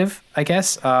intuitive, I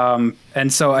guess.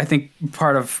 And so I think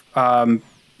part of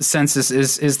Sensus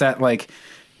is that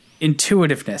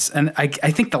intuitiveness. And I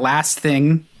think the last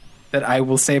thing that I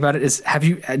will say about it is,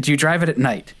 do you drive it at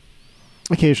night?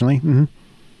 Occasionally. Mm-hmm.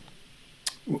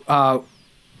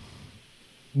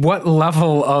 What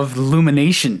level of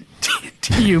illumination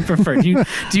do you prefer? Do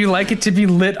you like it to be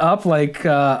lit up like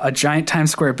a giant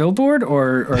Times Square billboard,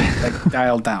 or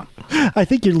dialed down? I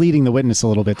think you're leading the witness a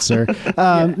little bit, sir.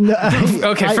 For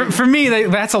me,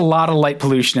 that's a lot of light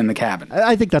pollution in the cabin.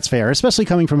 I think that's fair, especially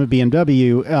coming from a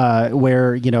BMW,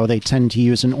 where they tend to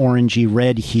use an orangey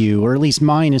red hue, or at least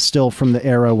mine is still from the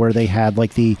era where they had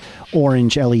the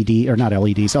orange LED, or not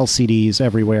LEDs, LCDs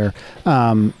everywhere.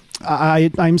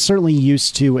 I'm certainly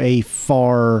used to a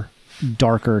far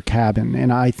darker cabin,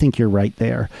 and I think you're right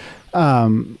there.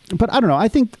 But I don't know. I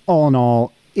think all in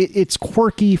all, it's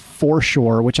quirky for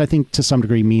sure, which I think to some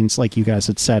degree means, like you guys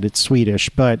had said, it's Swedish.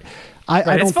 But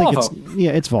I don't think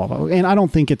it's Volvo, and I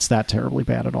don't think it's that terribly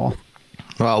bad at all.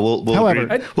 Well,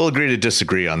 we'll agree to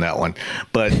disagree on that one,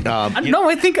 but no,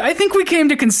 I think we came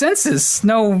to consensus.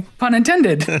 No pun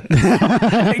intended. You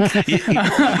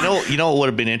know what would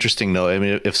have been interesting though. I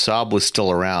mean, if Saab was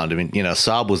still around. I mean,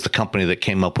 Saab was the company that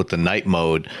came up with the night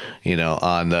mode.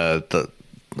 On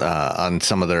on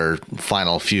some of their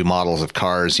final few models of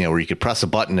cars, where you could press a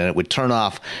button and it would turn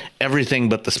off everything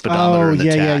but the speedometer and the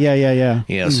tach. Yeah.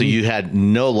 Mm-hmm. So you had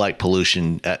no light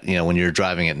pollution when you're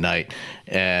driving at night,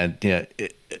 and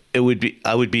I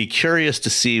would be curious to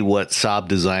see what Saab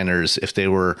designers, if they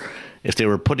were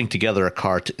putting together a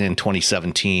car in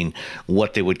 2017,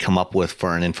 what they would come up with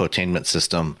for an infotainment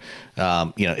system.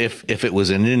 If it was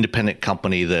an independent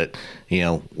company that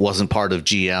wasn't part of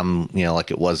GM,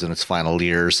 like it was in its final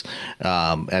years,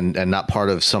 and not part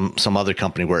of some other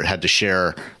company where it had to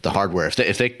share the hardware.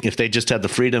 If they just had the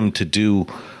freedom to do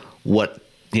what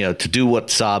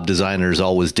Saab designers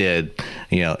always did,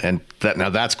 and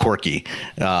that's quirky.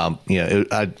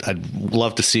 I'd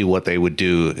love to see what they would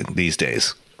do these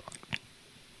days.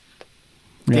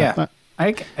 Yeah,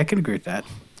 I can agree with that.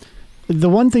 The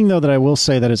one thing, though, that I will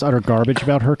say that is utter garbage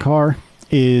about her car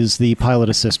is the pilot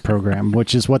assist program,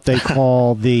 which is what they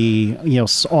call the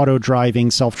auto driving,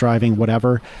 self-driving,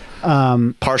 whatever.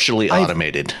 Partially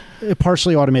automated.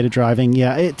 Partially automated driving.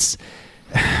 Yeah, it's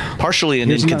partially and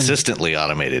inconsistently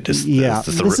automated. This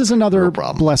is another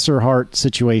bless her heart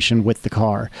situation with the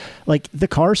car. The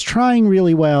car's trying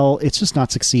really well, it's just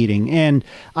not succeeding. And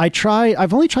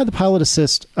I've only tried the pilot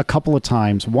assist a couple of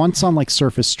times. Once on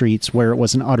surface streets where it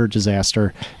was an utter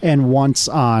disaster, and once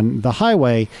on the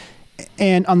highway.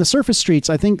 And on the surface streets,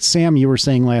 I think, Sam, you were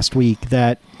saying last week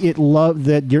that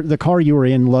the car you were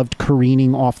in loved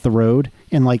careening off the road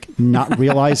and like not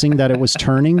realizing that it was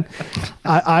turning.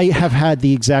 I have had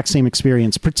the exact same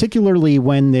experience, particularly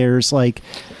when there's like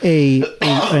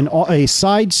a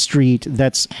side street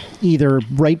that's either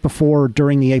right before or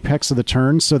during the apex of the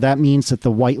turn. So that means that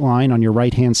the white line on your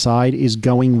right-hand side is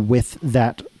going with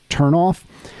that turnoff.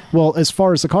 Well, as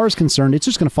far as the car is concerned, it's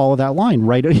just going to follow that line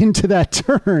right into that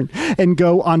turn and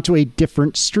go onto a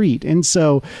different street. And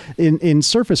so in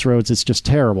surface roads, it's just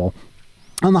terrible.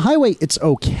 On the highway, it's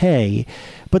okay.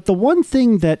 But the one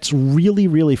thing that's really,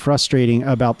 really frustrating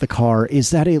about the car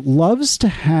is that it loves to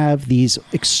have these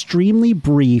extremely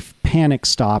brief panic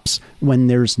stops when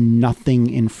there's nothing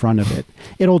in front of it.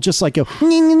 It'll just like go,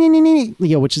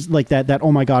 which is like that,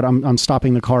 oh my God, I'm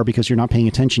stopping the car because you're not paying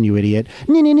attention, you idiot.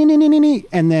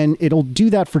 And then it'll do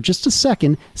that for just a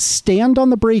second, stand on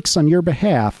the brakes on your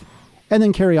behalf, and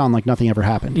then carry on like nothing ever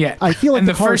happened. Yeah. I feel like and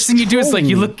the first thing you do is like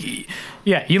you look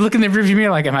in the rearview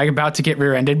mirror like, am I about to get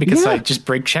rear-ended because I just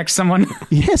brake checked someone?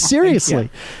 Yeah, seriously.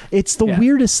 It's the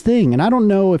weirdest thing. And I don't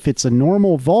know if it's a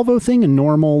normal Volvo thing, a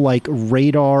normal like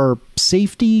radar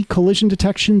safety collision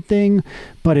detection thing,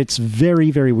 but it's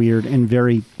very, very weird and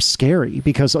very scary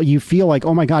because you feel like,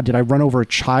 oh my God, did I run over a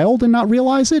child and not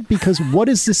realize it? Because what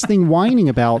is this thing whining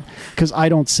about? Because I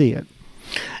don't see it.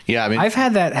 Yeah, I mean, I've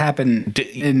had that happen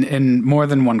in more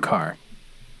than one car.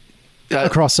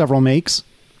 Across several makes?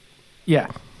 Yeah.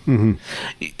 Mm-hmm.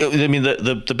 I mean,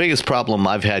 the biggest problem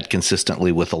I've had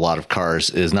consistently with a lot of cars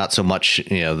is not so much,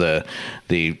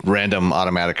 the random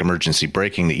automatic emergency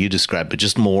braking that you described, but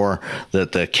just more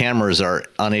that the cameras are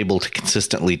unable to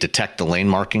consistently detect the lane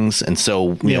markings. And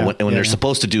so, when they're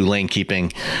supposed to do lane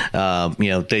keeping,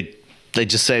 they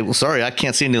just say, well, sorry, I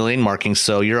can't see any lane markings,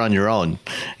 so you're on your own.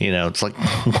 It's like,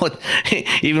 what?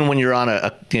 Even when you're on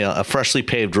a freshly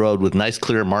paved road with nice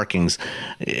clear markings,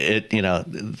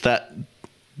 that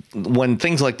when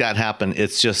things like that happen,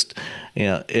 it's just,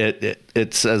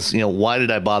 it says, why did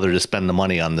I bother to spend the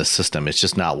money on this system? It's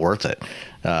just not worth it.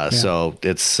 So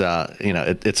it's,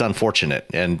 it's unfortunate.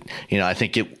 And, I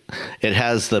think it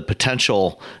has the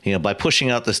potential, by pushing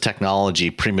out this technology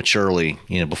prematurely,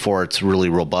 before it's really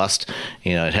robust,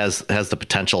 it has the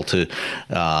potential to,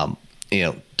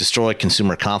 destroy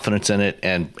consumer confidence in it.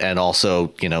 And also,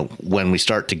 when we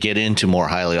start to get into more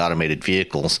highly automated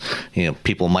vehicles,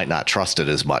 people might not trust it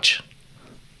as much.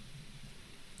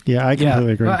 Yeah, I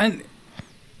completely agree. Well, and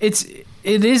it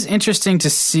is interesting to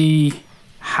see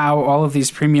how all of these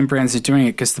premium brands are doing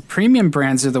it, because the premium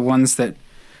brands are the ones that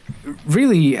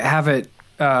really have it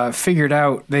figured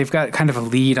out. They've got kind of a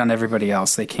lead on everybody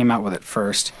else. They came out with it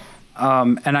first.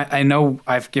 And I know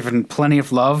I've given plenty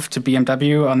of love to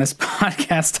BMW on this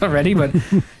podcast already, but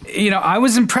I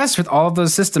was impressed with all of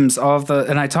those systems,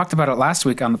 and I talked about it last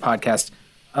week on the podcast.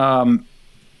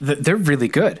 They're really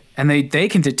good, and they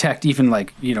can detect even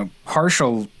like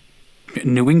partial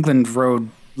New England road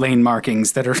lane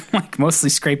markings that are like mostly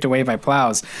scraped away by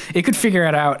plows. It could figure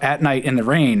it out at night in the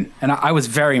rain, and I was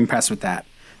very impressed with that.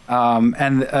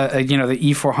 And the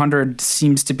E400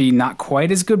 seems to be not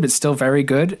quite as good, but still very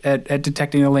good at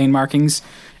detecting the lane markings.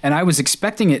 And I was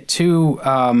expecting it to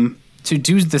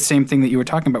do the same thing that you were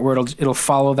talking about, where it'll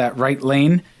follow that right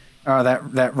lane,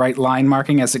 that right line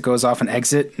marking as it goes off an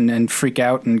exit and freak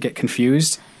out and get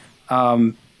confused.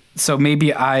 So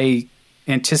maybe I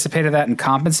anticipated that and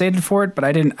compensated for it, but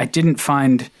I didn't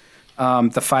find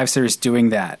the 5 Series doing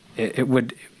that.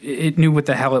 It knew what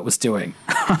the hell it was doing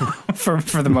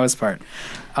for the most part.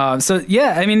 As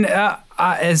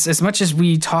much as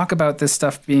we talk about this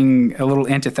stuff being a little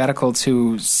antithetical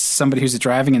to somebody who's a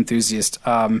driving enthusiast,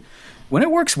 when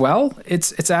it works well,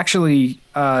 it's actually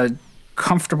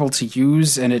comfortable to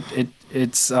use, and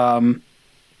it's not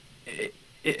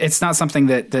something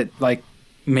that like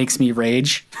makes me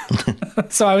rage.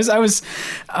 So I was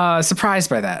surprised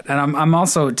by that, and I'm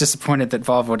also disappointed that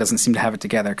Volvo doesn't seem to have it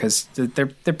together, because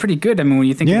they're pretty good. I mean, when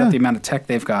you think about the amount of tech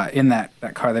they've got in that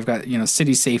car, they've got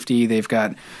city safety, they've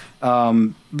got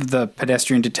the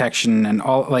pedestrian detection, and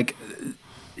all. Like,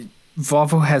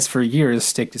 Volvo has for years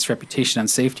staked its reputation on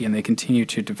safety, and they continue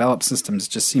to develop systems.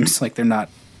 It just seems like they're not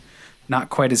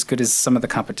quite as good as some of the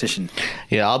competition.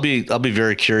 Yeah, I'll be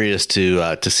very curious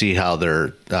to see how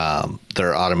their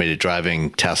automated driving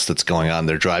test that's going on,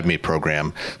 their Drive Me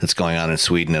program that's going on in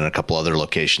Sweden and a couple other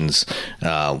locations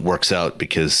works out,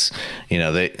 because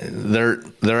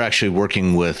they're actually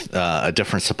working with a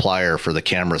different supplier for the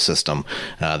camera system.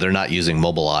 They're not using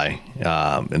Mobileye.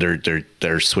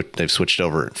 They've switched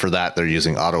over for that. They're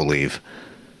using Autoliv.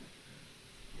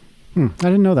 I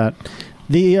didn't know that.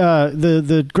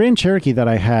 The Grand Cherokee that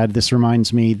I had, this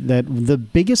reminds me that the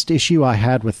biggest issue I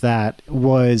had with that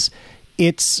was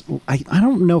I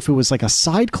don't know if it was like a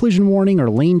side collision warning or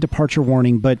lane departure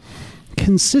warning, but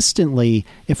consistently,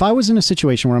 if I was in a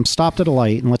situation where I'm stopped at a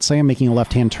light and let's say I'm making a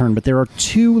left-hand turn, but there are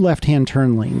two left-hand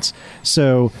turn lanes.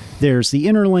 So there's the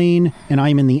inner lane and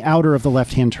I'm in the outer of the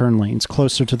left-hand turn lanes,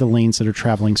 closer to the lanes that are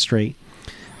traveling straight.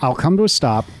 I'll come to a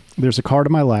stop. There's a car to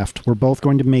my left. We're both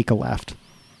going to make a left.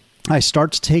 I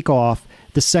start to take off.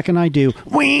 The second I do,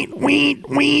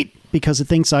 weet, because it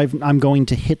thinks I'm going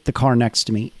to hit the car next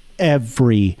to me.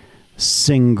 Every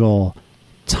single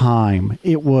time.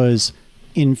 It was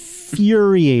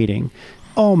infuriating.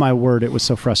 Oh my word, it was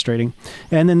so frustrating.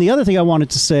 And then the other thing I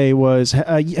wanted to say was,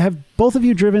 have both of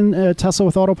you driven Tesla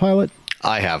with autopilot?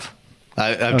 I have.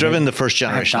 I've driven the first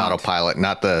generation autopilot,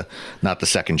 not the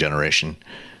second generation.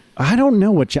 I don't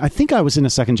know I think I was in a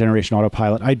second generation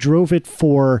autopilot. I drove it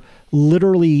for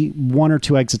literally one or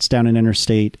two exits down an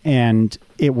interstate, and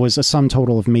it was a sum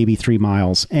total of maybe 3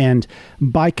 miles. And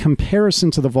by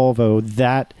comparison to the Volvo,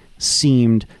 that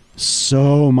seemed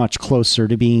so much closer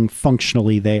to being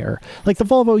functionally there. Like the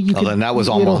Volvo, then that was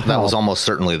almost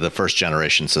certainly the first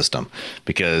generation system,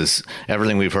 because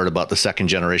everything we've heard about the second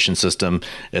generation system,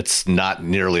 it's not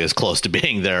nearly as close to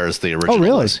being there as the original. Oh,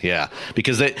 really? Was. Yeah,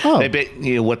 because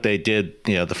what they did,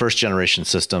 the first generation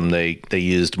system, they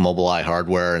used Mobileye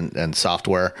hardware and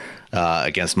software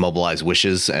against Mobileye's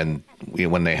wishes, and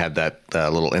when they had that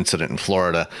little incident in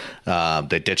Florida,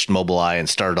 they ditched Mobileye and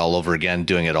started all over again,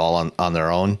 doing it all on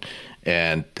their own.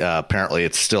 And apparently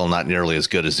it's still not nearly as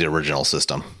good as the original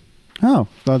system. Oh,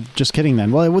 well, just kidding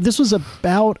then. Well, this was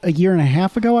about a year and a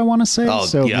half ago, I want to say. Oh,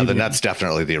 so yeah, then that's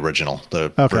definitely the original,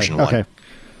 version 1. Okay.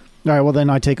 All right, well then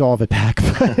I take all of it back.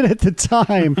 But at the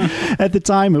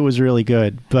time, it was really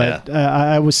good. But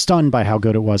I was stunned by how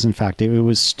good it was. In fact, it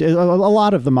was a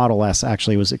lot of the Model S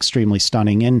actually was extremely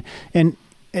stunning, and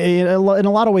in a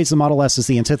lot of ways, the Model S is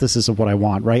the antithesis of what I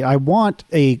want. Right? I want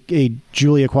a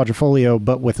Giulia Quadrifoglio,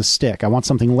 but with a stick. I want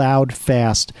something loud,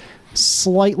 fast,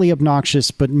 slightly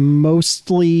obnoxious, but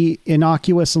mostly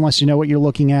innocuous, unless you know what you're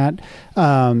looking at.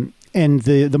 And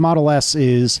the Model S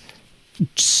is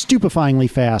stupefyingly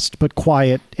fast, but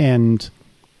quiet and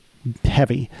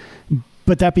heavy.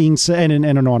 But that being said, and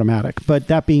an automatic. But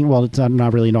that being, well, it's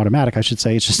not really an automatic, I should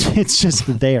say. It's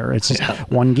just there. It's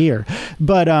just one gear.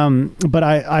 But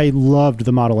I loved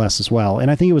the Model S as well,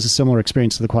 and I think it was a similar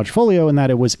experience to the Quadrifoglio in that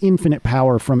it was infinite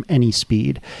power from any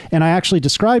speed. And I actually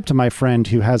described to my friend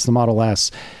who has the Model S,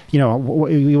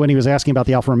 when he was asking about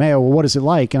the Alfa Romeo, well, what is it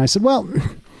like? And I said, well,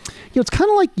 it's kind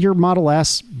of like your Model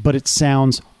S, but it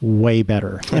sounds way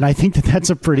better. And I think that's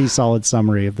a pretty solid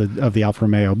summary of the Alfa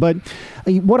Romeo. But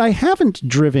what I haven't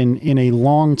driven in a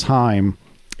long time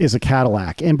is a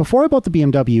Cadillac. And before I bought the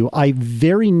BMW, I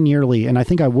very nearly, and I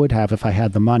think I would have if I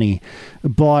had the money,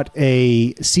 bought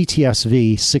a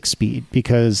CTS-V 6-speed,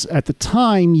 because at the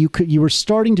time you were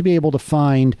starting to be able to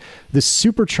find the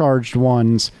supercharged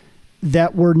ones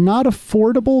that were not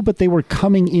affordable, but they were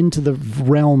coming into the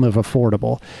realm of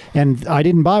affordable. And I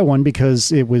didn't buy one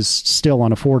because it was still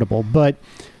unaffordable. But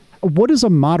what is a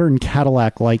modern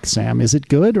Cadillac like, Sam? Is it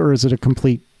good, or is it a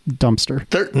complete dumpster?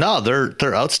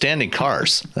 They're outstanding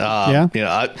cars.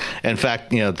 In fact,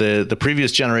 the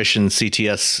previous generation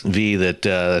CTS-V that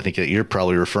I think that you're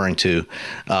probably referring to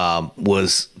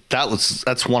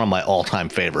that's one of my all-time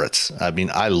favorites. I mean,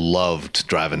 I loved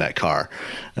driving that car.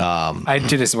 I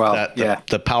did as well.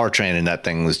 The powertrain in that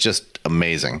thing was just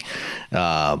amazing.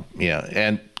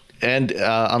 And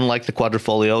unlike the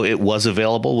Quadrifoglio, it was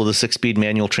available with a 6-speed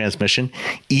manual transmission,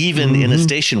 even in a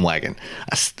station wagon.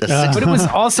 But it was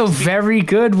also very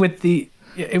good with the.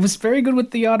 It was very good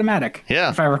with the automatic. Yeah,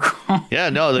 if I recall. Yeah,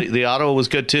 no, the auto was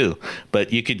good too.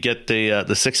 But you could get the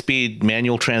 6-speed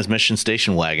manual transmission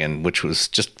station wagon, which was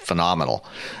just phenomenal.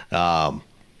 But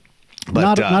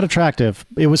not attractive.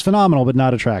 It was phenomenal, but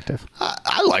not attractive.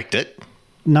 I liked it.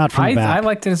 Not from the back. I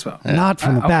liked it as well. Yeah. Not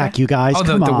from the back, you guys. Oh,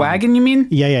 Come on. The wagon, you mean?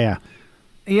 Yeah.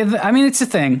 Yeah, I mean, it's a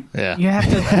thing. Yeah. You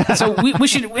have to. So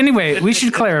we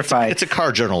should clarify. It's a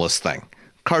car journalist thing.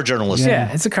 Car journalist.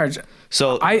 Yeah, it's a car.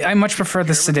 So I much prefer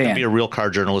the sedan. To be a real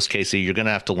car journalist, Casey, you're going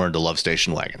to have to learn to love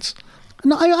station wagons.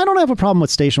 No, I don't have a problem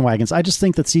with station wagons. I just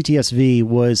think that CTS-V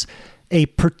was a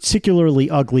particularly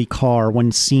ugly car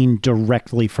when seen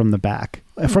directly from the back.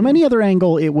 From any other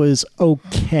angle, it was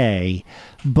okay.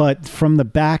 But from the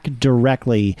back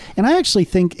directly, and I actually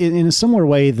think in a similar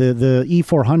way, the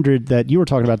E400 that you were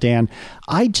talking about, Dan,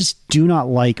 I just do not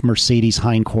like Mercedes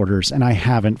hindquarters, and I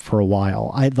haven't for a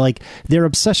while. I like their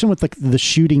obsession with the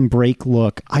shooting brake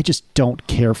look. I just don't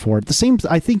care for it. The same,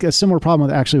 I think, a similar problem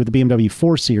with the BMW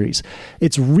 4 Series.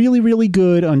 It's really, really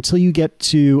good until you get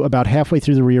to about halfway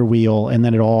through the rear wheel, and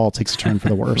then it all takes a turn for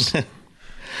the worse.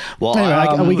 Well,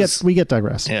 anyway, we get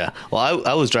digressed. Yeah. Well,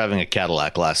 I was driving a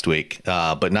Cadillac last week,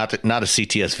 but not a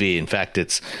CTS-V. In fact,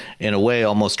 it's in a way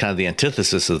almost kind of the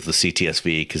antithesis of the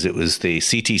CTS-V because it was the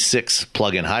CT6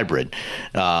 plug-in hybrid.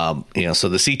 So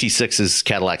the CT6 is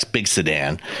Cadillac's big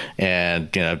sedan,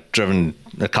 and driven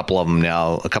a couple of them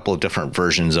now, a couple of different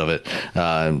versions of it.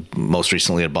 Most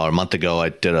recently, about a month ago, I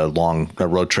did a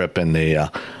road trip in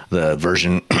the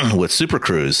version with Super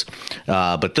Cruise.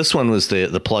 But this one was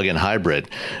the plug-in hybrid,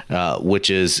 which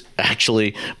is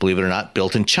actually, believe it or not,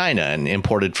 built in China and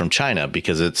imported from China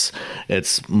because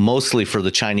it's mostly for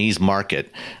the Chinese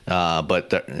market. But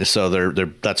that's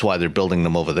why they're building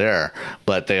them over there.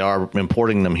 But they are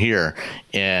importing them here,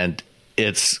 and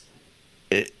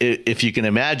if you can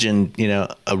imagine,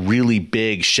 a really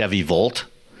big Chevy Volt,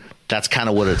 that's kind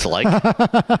of what it's like.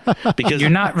 Because you're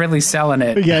not really selling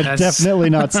it. Yeah, definitely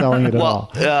not selling it at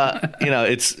all.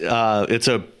 It's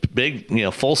a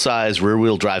big, full-size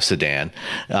rear-wheel drive sedan.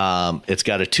 It's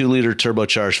got a 2-liter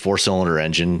turbocharged 4-cylinder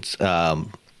engine.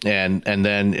 And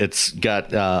then it's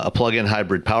got a plug-in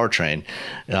hybrid powertrain.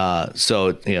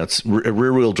 So it's a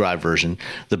rear-wheel drive version.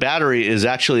 The battery is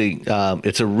actually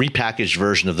it's a repackaged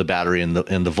version of the battery in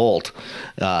the Volt.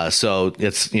 So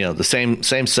it's the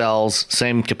same cells,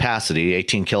 same capacity,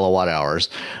 18 kilowatt hours,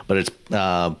 but it's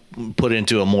put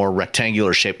into a more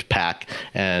rectangular shaped pack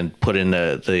and put in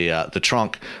the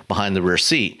trunk behind the rear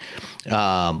seat.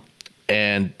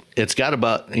 And it's got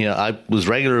about, I was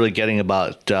regularly getting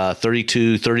about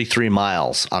 32, 33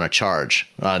 miles on a charge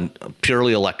on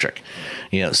purely electric.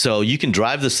 So you can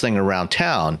drive this thing around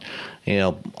town,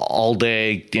 all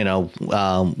day,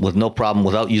 with no problem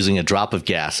without using a drop of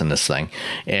gas in this thing,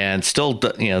 and still,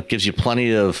 gives you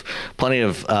plenty of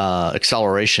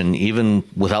acceleration even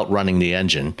without running the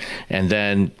engine. And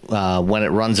then when it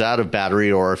runs out of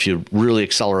battery, or if you really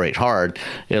accelerate hard,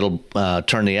 it'll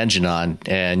turn the engine on,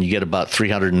 and you get about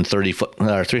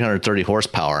 330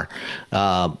 horsepower.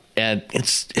 And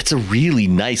it's a really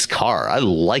nice car. I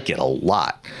like it a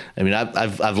lot. I mean,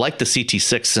 I've liked the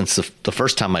CT6 since the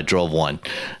first time I drove one,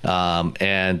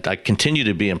 and I continue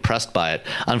to be impressed by it.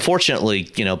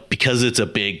 Unfortunately, because it's a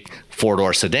big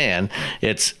 4-door sedan,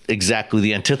 it's exactly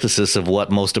the antithesis of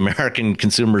what most American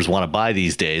consumers want to buy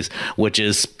these days, which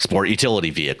is sport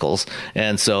utility vehicles.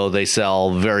 And so they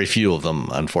sell very few of them,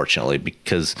 unfortunately,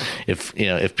 because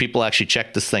if people actually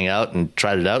checked this thing out and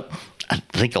tried it out, I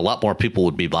think a lot more people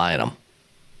would be buying them.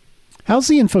 How's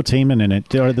the infotainment in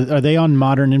it? Are they on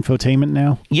modern infotainment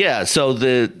now? Yeah, so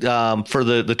for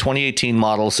the 2018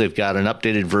 models, they've got an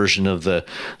updated version of the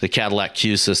Cadillac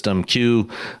CUE system. CUE,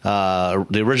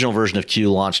 the original version of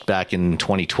CUE launched back in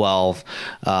 2012,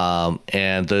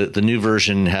 and the new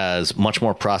version has much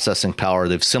more processing power.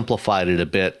 They've simplified it a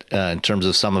bit in terms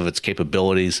of some of its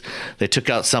capabilities. They took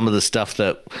out some of the stuff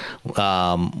that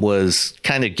was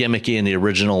kind of gimmicky in the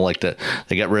original, like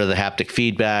they got rid of the haptic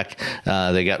feedback.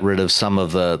 They got rid of some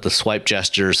of the swipe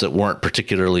gestures that weren't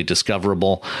particularly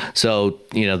discoverable. So,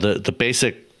 the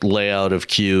basic layout of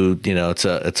CUE, it's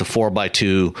a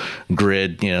 4x2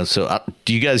 grid, so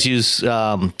do you guys use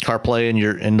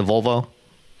CarPlay in the Volvo?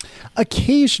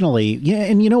 Occasionally. Yeah.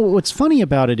 And what's funny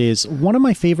about it is one of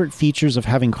my favorite features of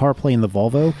having CarPlay in the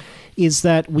Volvo is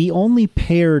that we only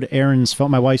paired Erin's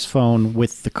phone, my wife's phone,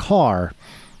 with the car,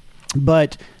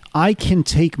 but I can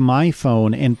take my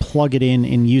phone and plug it in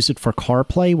and use it for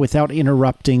CarPlay without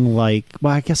interrupting, I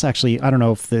guess actually, I don't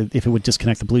know if it would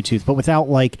disconnect the Bluetooth, but without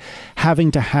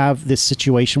having to have this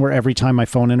situation where every time my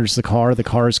phone enters the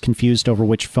car is confused over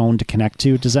which phone to connect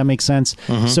to. Does that make sense?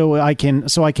 Mm-hmm. So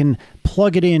I can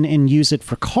plug it in and use it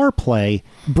for CarPlay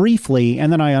briefly,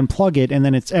 and then I unplug it, and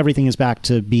then everything is back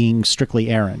to being strictly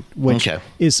Erin, which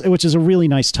is a really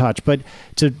nice touch. But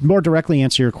to more directly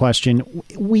answer your question,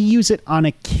 we use it on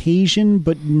occasion,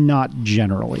 but not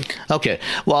generally. Okay.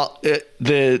 Well,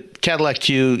 the Cadillac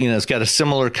CUE, it's got a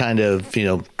similar kind of,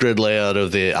 grid layout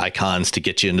of the icons to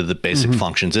get you into the basic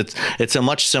functions. It's a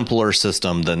much simpler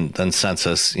system than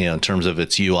Sensus, in terms of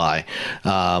its UI.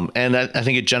 And I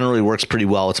think it generally works pretty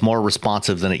well. It's more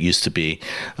responsive than it used to be.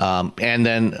 And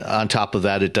then on top of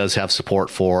that, it does have support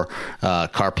for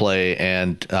CarPlay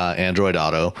and Android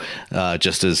Auto,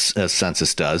 just as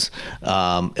Sensus does.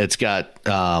 It's got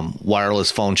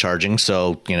wireless phone charging,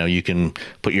 so you can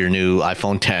put your new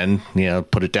iPhone 10,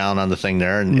 put it down on the thing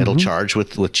there, and it'll charge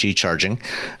with Qi charging.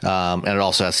 And it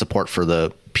also has support for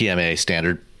the PMA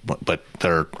standard, but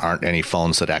there aren't any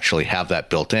phones that actually have that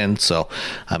built in. So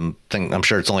I'm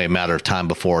sure it's only a matter of time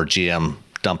before GM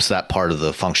dumps that part of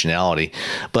the functionality.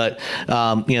 But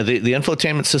the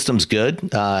infotainment system's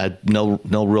good. No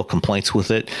real complaints with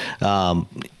it.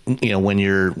 When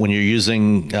you're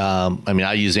using,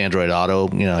 I use Android Auto.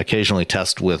 Occasionally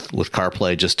test with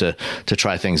CarPlay just to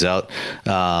try things out.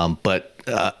 But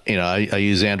I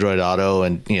use Android Auto,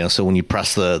 and so when you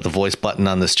press the voice button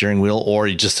on the steering wheel, or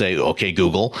you just say, "Okay,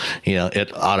 Google,"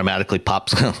 it automatically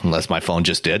pops. Unless my phone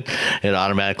just did, it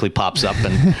automatically pops up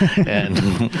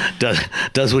and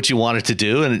does what you want it to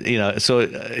do, and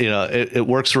it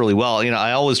works really well.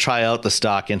 I always try out the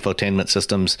stock infotainment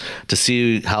systems to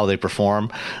see how they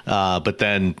perform, but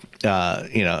then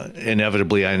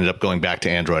inevitably I ended up going back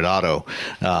to Android Auto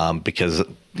because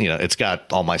it's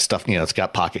got all my stuff. It's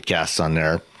got Pocket Casts on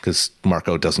there because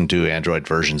Marco doesn't do Android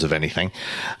versions of anything.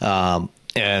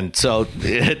 And so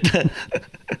it,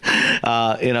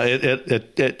 I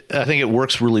think it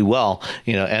works really well,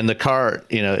 and the car,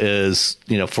 is,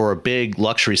 for a big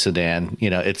luxury sedan,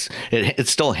 it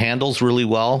still handles really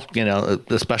well,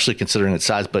 especially considering its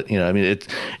size. But,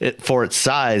 it for its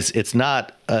size, it's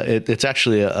not, it's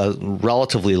actually a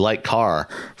relatively light car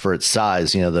for its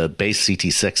size. The base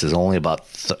CT6 is only about,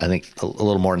 I think, a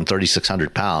little more than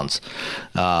 3,600 pounds,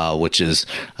 which is,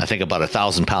 I think, about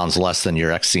 1,000 pounds less than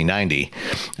your XC90.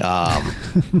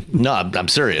 No, I'm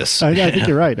serious. I think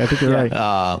you're right.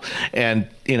 And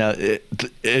you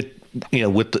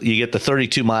get the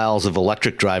 32 miles of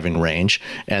electric driving range,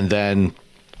 and then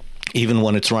even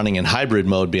when it's running in hybrid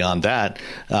mode beyond that,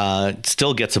 it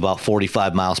still gets about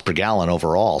 45 miles per gallon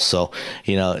overall. So,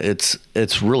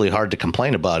 it's really hard to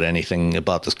complain about anything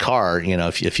about this car.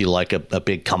 If you like a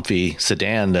big comfy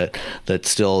sedan that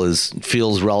still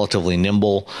feels relatively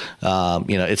nimble.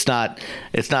 It's not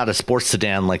a sports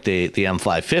sedan like the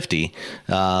M550,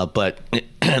 but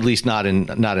at least not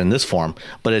in this form.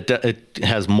 But it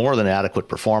has more than adequate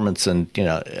performance, and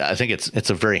I think it's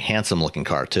a very handsome looking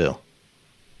car too.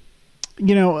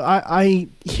 I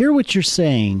hear what you're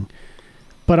saying,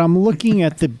 but I'm looking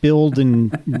at the build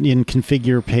and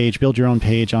configure page, build your own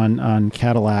page on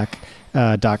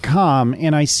Cadillac.com,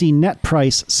 and I see net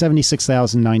price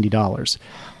 $76,090.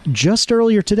 Just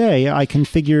earlier today, I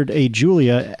configured a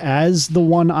Giulia as the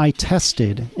one I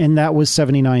tested, and that was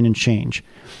 $79 and change.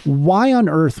 Why on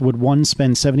earth would one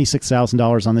spend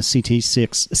 $76,000 on the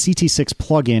CT6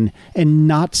 plug-in and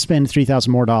not spend $3,000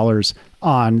 more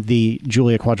on the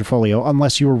Giulia Quadrifoglio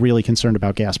unless you were really concerned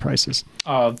about gas prices?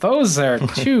 Oh, those are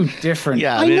two different.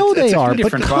 I know they are,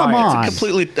 but come on. It's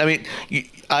completely.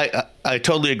 I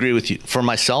totally agree with you. For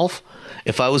myself,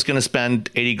 if I was going to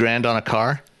spend $80,000 on a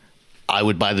car, I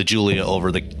would buy the Giulia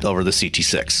over the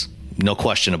CT6. No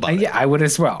question about it. Yeah, I would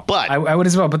as well. But I would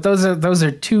as well. But those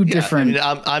are two different.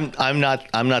 I'm not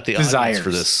the desires audience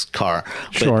for this car.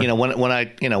 But sure. when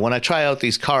I try out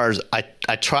these cars, I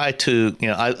try to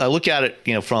I look at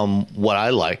it from what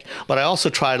I like, but I also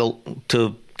try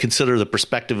to consider the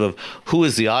perspective of who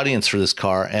is the audience for this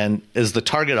car, and is the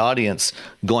target audience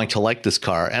going to like this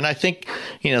car? And I think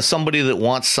somebody that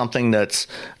wants something that's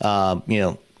a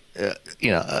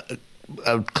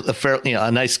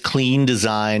nice clean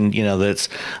design,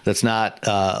 that's not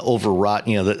overwrought,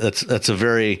 that's a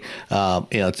very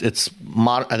it's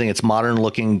modern. I think it's modern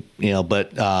looking,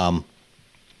 but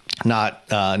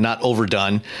not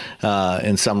overdone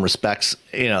in some respects,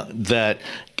 that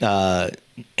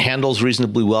handles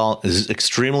reasonably well, is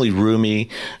extremely roomy,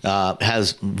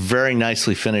 has very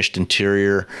nicely finished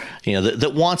interior,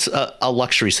 that wants a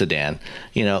luxury sedan,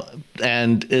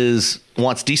 and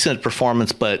wants decent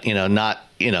performance, but not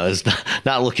is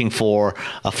not looking for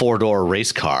a four-door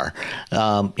race car.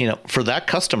 For that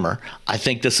customer, I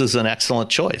think this is an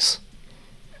excellent choice.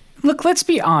 Look, let's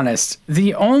be honest.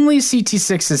 The only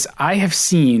CT6s I have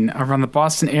seen around the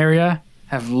Boston area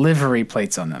have livery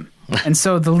plates on them. And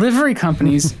so the livery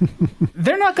companies,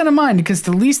 they're not going to mind, because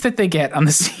the least that they get on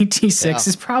the CT6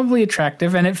 is probably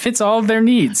attractive, and it fits all of their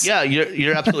needs. Yeah,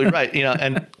 you're absolutely right.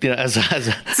 As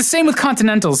it's the same with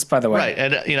Continentals, by the way. Right,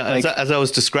 and as I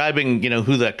was describing,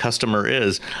 who that customer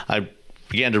is, I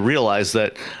began to realize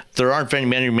that there aren't very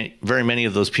many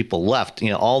of those people left.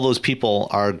 All those people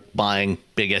are buying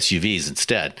big SUVs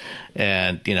instead.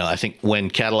 And, I think when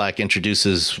Cadillac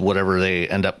introduces whatever they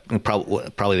end up,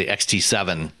 probably the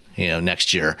XT7,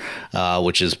 next year,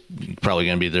 which is probably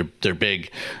going to be their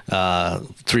big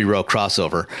 3-row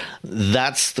crossover.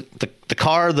 That's the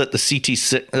car that the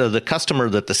CT6, the customer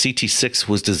that the CT6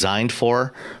 was designed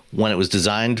for when it was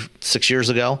designed 6 years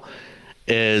ago,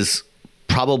 is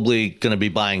probably going to be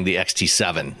buying the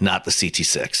XT7, not the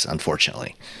CT6,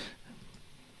 unfortunately.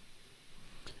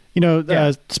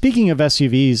 Speaking of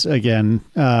SUVs again,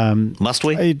 must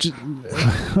we? I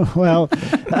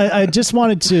just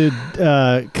wanted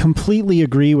to completely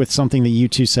agree with something that you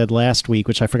two said last week,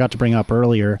 which I forgot to bring up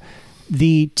earlier.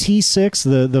 The T6,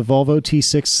 the Volvo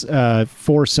T6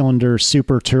 4-cylinder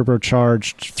super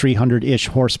turbocharged 300-ish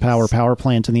horsepower power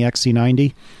plant in the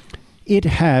XC90, it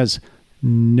has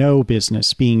no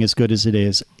business being as good as it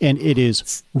is, and it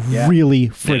is really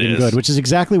friggin' good, which is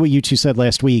exactly what you two said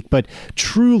last week. But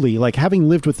truly, like, having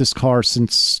lived with this car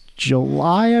since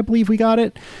July, I believe we got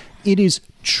it, it is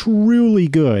truly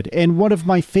good. And one of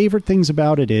my favorite things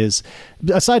about it is,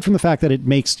 aside from the fact that it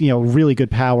makes really good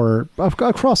power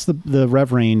across the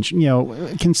rev range,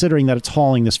 considering that it's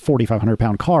hauling this 4,500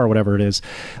 pound car or whatever it is,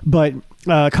 but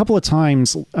a couple of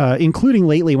times, including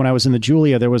lately when I was in the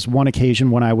Giulia, there was one occasion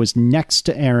when I was next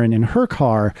to Erin in her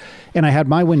car, and I had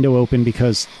my window open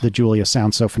because the Giulia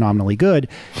sounds so phenomenally good.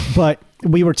 But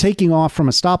we were taking off from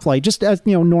a stoplight, just at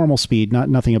normal speed,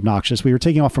 nothing obnoxious. We were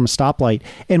taking off from a stoplight,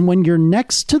 and when you're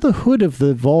next to the hood of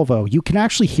the Volvo, you can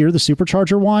actually hear the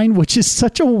supercharger whine, which is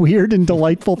such a weird and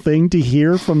delightful thing to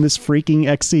hear from this freaking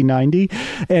XC90,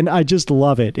 and I just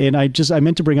love it. And I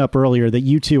meant to bring up earlier that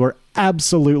you two are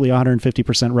absolutely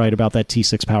 150% right about that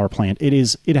T6 power plant.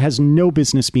 It has no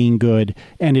business being good,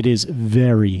 and it is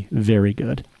very, very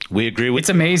good. We agree with it's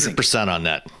amazing 100% on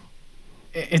that.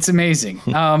 It's amazing.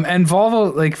 And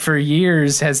Volvo, like, for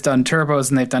years has done turbos,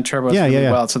 and they've done turbos really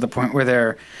well, to the point where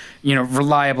they're,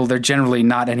 reliable. They're generally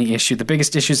not any issue. The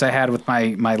biggest issues I had with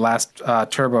my last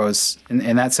turbos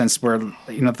in that sense were,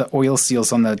 the oil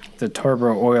seals on the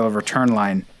turbo oil return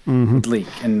line would leak.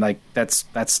 And, like,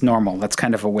 that's normal. That's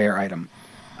kind of a wear item.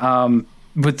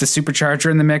 With the supercharger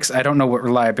in the mix, I don't know what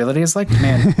reliability is like.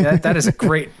 Man, that is a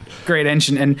great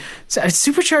engine. And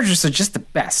superchargers are just the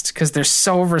best because they're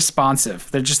so responsive.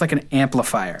 They're just like an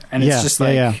amplifier. And it's just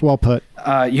like... well put.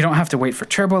 You don't have to wait for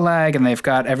turbo lag, and they've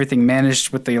got everything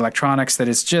managed with the electronics that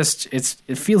it's just...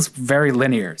 it feels very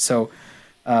linear. So,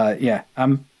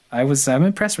 I'm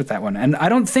impressed with that one. And I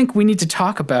don't think we need to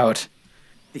talk about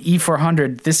the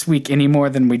E400 this week any more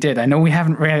than we did. I know we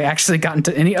haven't really actually gotten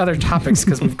to any other topics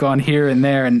because we've gone here and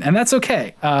there, and that's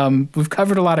okay. We've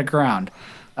covered a lot of ground.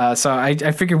 So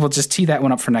I figured we'll just tee that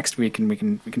one up for next week, and we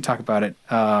can talk about it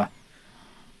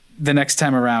the next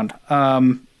time around.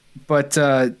 But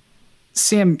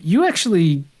Sam, you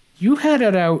had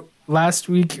it out last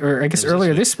week, or I guess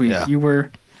earlier this week. Yeah.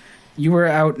 You were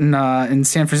out in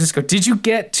San Francisco. Did you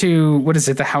get to, what is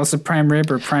it, the House of Prime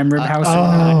Rib or Prime Rib House?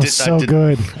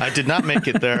 Good. I did not make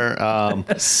it there.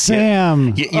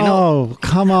 Sam,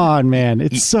 come on, man.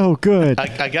 It's so good.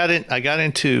 I got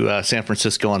into San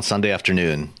Francisco on Sunday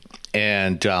afternoon,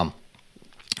 and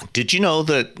did you know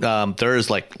that there is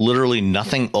like literally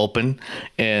nothing open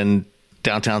in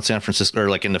downtown San Francisco,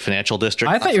 or like in the financial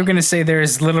district? I thought you were going to say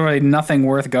there's literally nothing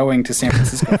worth going to San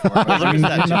Francisco for. Well, there is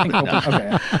that too.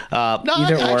 Okay.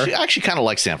 I actually kind of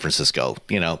like San Francisco,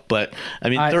 but I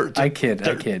mean, I kid.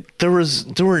 There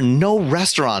were no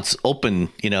restaurants open,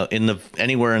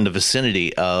 anywhere in the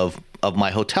vicinity of my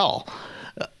hotel,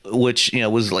 which,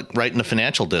 was like right in the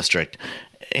financial district.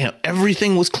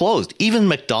 Everything was closed. Even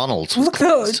McDonald's was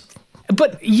closed.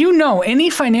 But any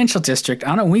financial district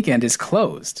on a weekend is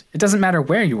closed. It doesn't matter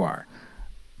where you are.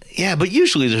 Yeah, but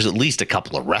usually there's at least a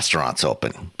couple of restaurants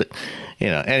open. But,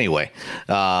 anyway.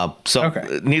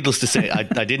 Needless to say,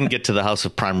 I didn't get to the House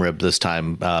of Prime Rib this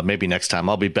time. Maybe next time.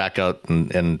 I'll be back out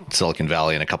in Silicon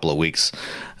Valley in a couple of weeks.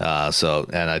 And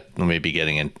I may be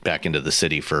getting back into the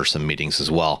city for some meetings as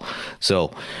well.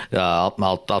 So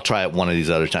I'll try it one of these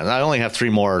other times. I only have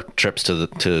 3 more trips to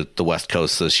the West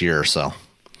Coast this year, so...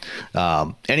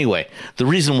 Anyway, the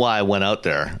reason why I went out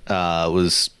there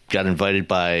got invited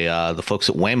by the folks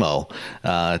at Waymo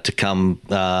to come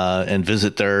and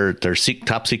visit their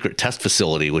top secret test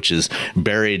facility, which is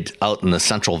buried out in the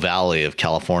Central Valley of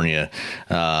California.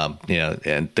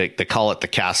 And they call it the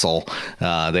Castle.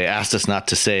 They asked us not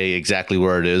to say exactly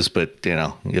where it is, but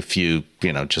if you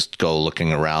just go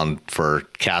looking around for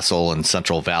Castle and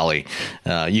Central Valley,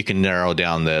 you can narrow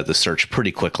down the search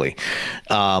pretty quickly.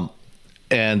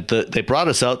 and they brought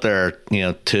us out there,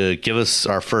 to give us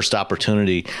our first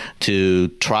opportunity to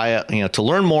try, to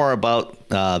learn more about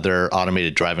their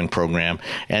automated driving program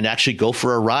and actually go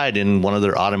for a ride in one of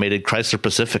their automated Chrysler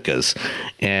Pacificas.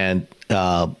 And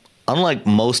unlike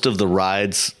most of the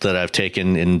rides that I've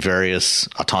taken in various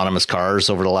autonomous cars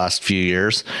over the last few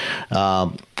years,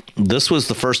 this was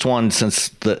the first one since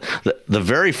the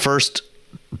very first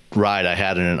ride I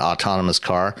had in an autonomous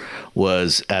car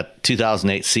was at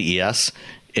 2008 CES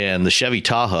in the Chevy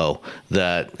Tahoe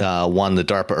that won the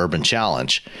DARPA Urban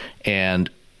Challenge. And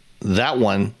that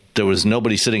one, there was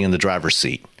nobody sitting in the driver's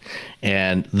seat.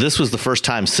 And this was the first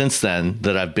time since then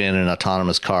that I've been in an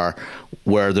autonomous car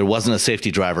where there wasn't a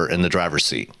safety driver in the driver's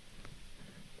seat.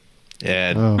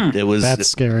 And that's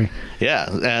scary. Yeah.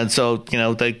 And so,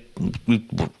 we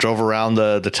drove around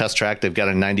the test track. They've got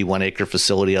a 91-acre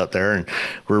facility out there, and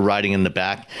we're riding in the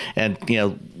back. And,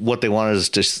 what they wanted us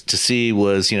to see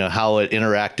was, how it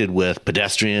interacted with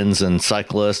pedestrians and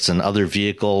cyclists and other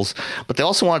vehicles. But they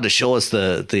also wanted to show us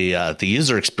the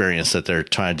user experience that they're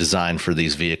trying to design for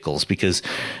these vehicles, because,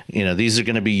 these are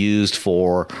going to be used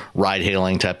for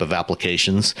ride-hailing type of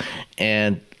applications.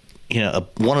 And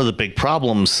one of the big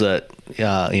problems that,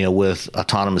 with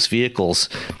autonomous vehicles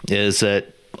is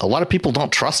that a lot of people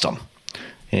don't trust them.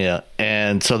 Yeah.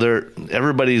 And so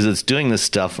everybody that's doing this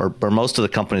stuff, or most of the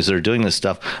companies that are doing this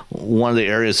stuff, one of the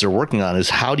areas they're working on is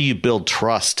how do you build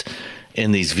trust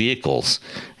in these vehicles?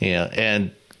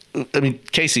 And I mean,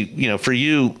 Casey, for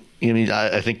you,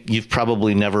 I think you've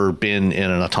probably never been in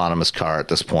an autonomous car at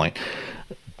this point.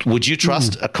 Would you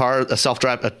trust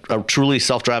a truly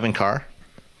self-driving car?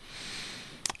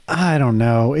 I don't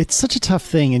know. It's such a tough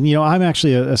thing. And, I'm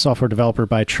actually a software developer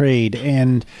by trade.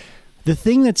 And the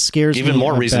thing that scares me even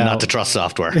more reason not to trust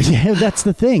software. Yeah, that's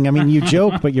the thing. I mean, you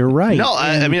joke, but you're right. No,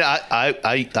 I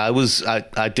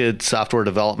did software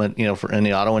development, in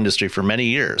the auto industry for many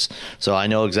years. So I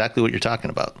know exactly what you're talking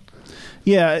about.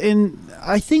 Yeah, and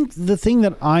I think the thing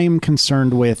that I'm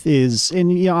concerned with is,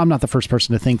 and I'm not the first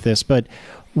person to think this, but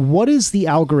what is the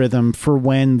algorithm for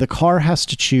when the car has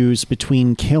to choose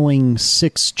between killing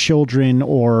 6 children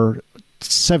or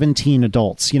 17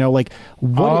 adults?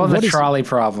 The trolley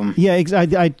problem. Yeah,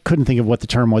 I couldn't think of what the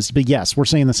term was, but yes, we're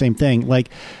saying the same thing.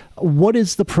 What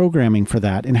is the programming for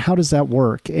that, and how does that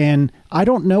work? And I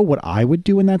don't know what I would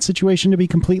do in that situation, to be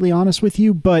completely honest with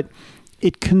you, but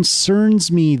it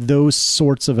concerns me, those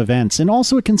sorts of events. And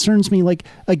also it concerns me,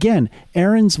 again,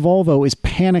 Aaron's Volvo is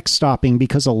panic stopping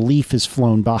because a leaf has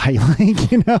flown by.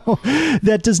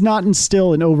 That does not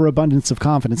instill an overabundance of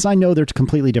confidence. I know they're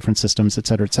completely different systems, et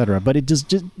cetera, but it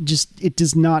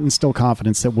does not instill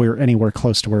confidence that we're anywhere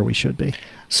close to where we should be.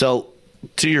 So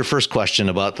to your first question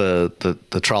about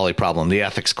the trolley problem, the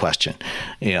ethics question,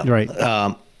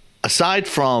 right. Aside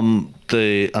from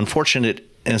the unfortunate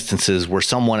instances where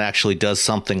someone actually does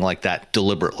something like that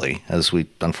deliberately, as we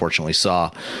unfortunately saw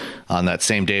on that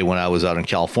same day when I was out in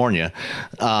California,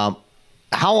 how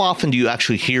often do you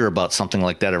actually hear about something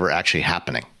like that ever actually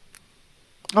happening?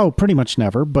 Oh, pretty much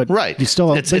never. But right. you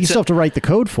still have to write the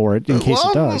code for it in case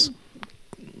it does.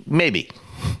 Maybe.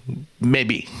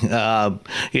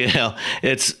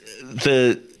 It's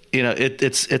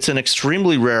an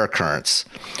extremely rare occurrence,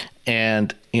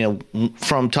 and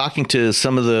from talking to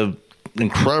some of the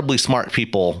incredibly smart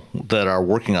people that are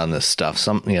working on this stuff,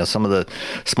 some of the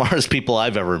smartest people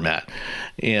I've ever met,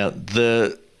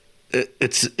 it's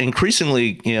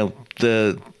increasingly,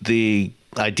 the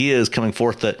idea is coming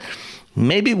forth that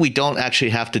maybe we don't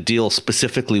actually have to deal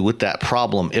specifically with that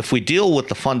problem if we deal with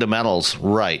the fundamentals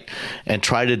right and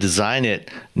try to design it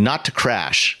not to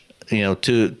crash,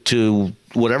 to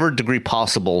whatever degree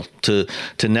possible, to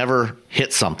never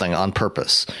hit something on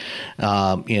purpose,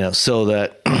 so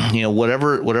that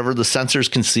whatever the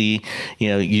sensors can see,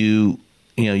 you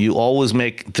always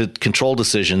make the control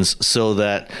decisions so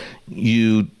that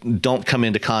you don't come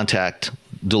into contact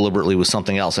deliberately with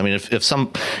something else. I mean,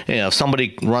 if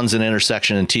somebody runs an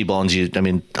intersection and T-bones you, I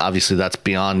mean, obviously that's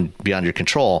beyond your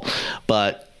control,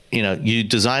 but you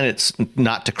design it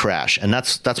not to crash, and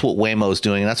that's what Waymo is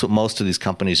doing, and that's what most of these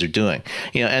companies are doing.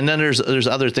 And then there's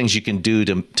other things you can do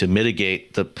to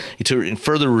mitigate to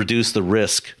further reduce the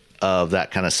risk of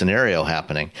that kind of scenario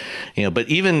happening. But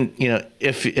even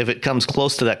if it comes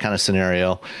close to that kind of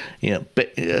scenario,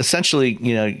 but essentially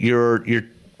you're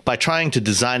by trying to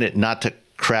design it not to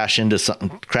crash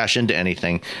into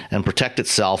anything and protect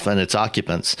itself and its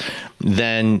occupants,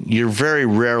 then you're very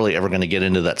rarely ever going to get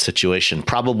into that situation,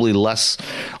 probably less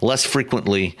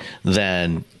frequently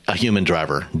than a human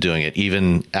driver doing it,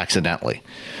 even accidentally.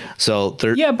 So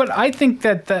but I think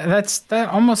that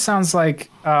almost sounds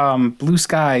like blue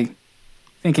sky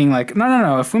thinking like,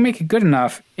 no, if we make it good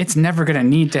enough, it's never going to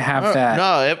need to have that.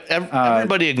 No,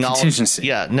 everybody acknowledges. Contingency.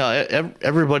 Yeah, no,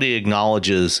 everybody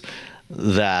acknowledges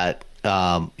that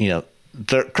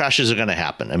the crashes are going to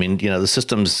happen. I mean, the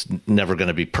system's never going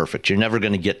to be perfect. You're never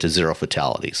going to get to zero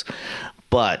fatalities,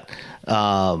 but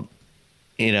I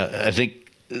think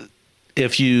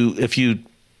if you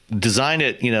design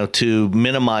it, to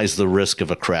minimize the risk of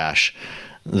a crash,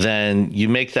 then you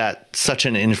make that such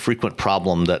an infrequent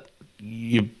problem that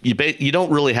you don't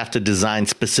really have to design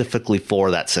specifically for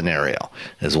that scenario,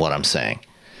 is what I'm saying.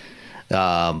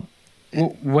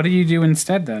 What do you do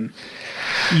instead then?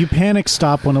 You panic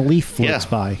stop when a leaf floats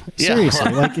by. Seriously,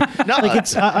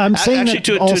 I'm saying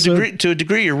actually, that to a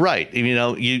degree, you're right.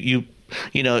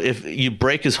 If you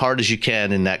brake as hard as you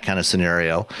can in that kind of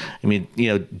scenario, I mean,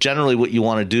 generally what you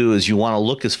want to do is you want to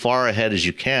look as far ahead as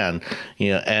you can,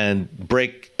 and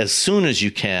brake as soon as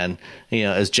you can,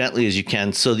 as gently as you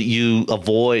can, so that you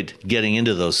avoid getting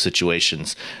into those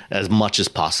situations as much as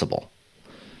possible.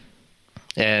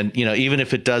 And, even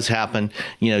if it does happen,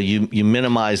 you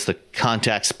minimize the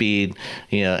contact speed,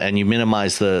 and you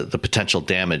minimize the potential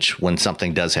damage when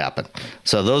something does happen.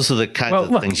 So those are the kind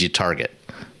of things you target.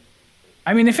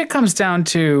 I mean, if it comes down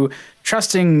to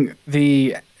trusting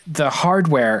the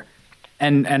hardware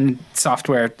and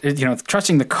software,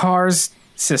 trusting the car's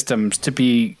systems to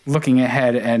be looking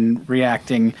ahead and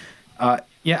reacting, I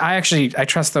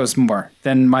trust those more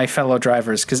than my fellow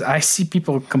drivers, because I see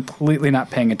people completely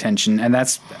not paying attention, and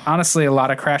that's honestly a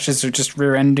lot of crashes are just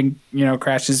rear-ending,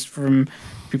 crashes from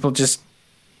people just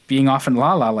being off in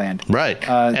la land. Right,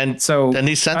 and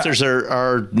these sensors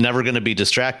are never going to be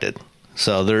distracted.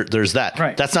 So there's that.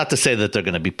 Right. That's not to say that they're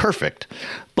going to be perfect,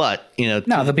 but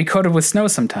they'll be coated with snow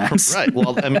sometimes. Right.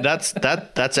 Well, I mean that's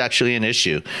actually an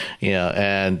issue,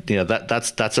 and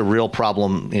that's a real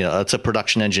problem. That's a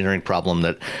production engineering problem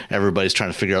that everybody's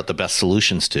trying to figure out the best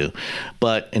solutions to.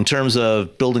 But in terms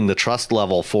of building the trust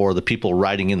level for the people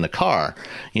riding in the car,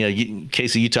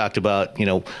 Casey, you talked about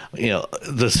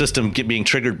the system being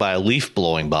triggered by a leaf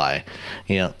blowing by,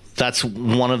 That's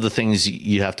one of the things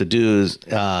you have to do is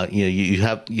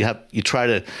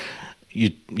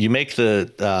you make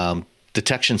the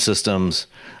detection systems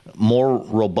more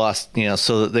robust,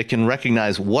 so that they can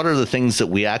recognize what are the things that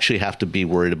we actually have to be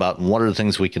worried about and what are the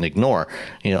things we can ignore.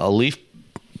 A leaf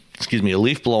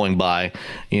blowing by,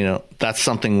 that's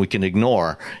something we can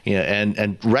ignore,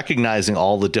 and recognizing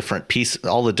all the different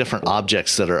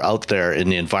objects that are out there in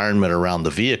the environment around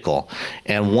the vehicle.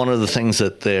 And one of the things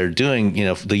that they're doing,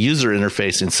 the user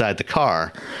interface inside the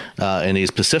car, in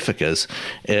these Pacificas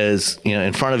is,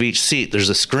 in front of each seat, there's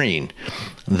a screen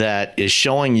that is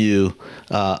showing you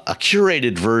a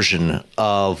curated version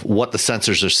of what the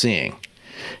sensors are seeing.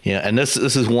 And this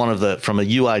is one of the, from a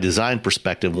UI design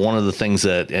perspective, one of the things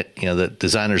that that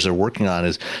designers are working on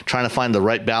is trying to find the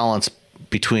right balance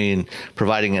between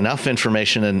providing enough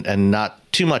information and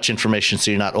not too much information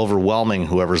so you're not overwhelming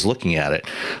whoever's looking at it.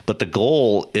 But the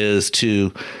goal is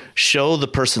to show the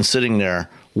person sitting there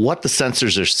what the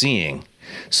sensors are seeing,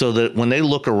 so that when they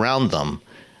look around them,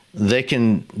 they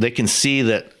can see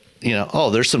that,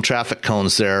 there's some traffic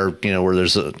cones there, where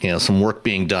there's some work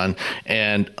being done,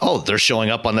 and they're showing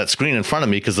up on that screen in front of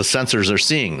me because the sensors are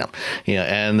seeing them,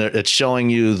 and it's showing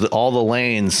you all the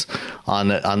lanes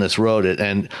on this road,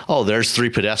 and there's 3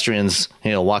 pedestrians,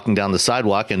 walking down the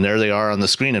sidewalk, and there they are on the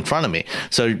screen in front of me.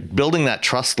 So building that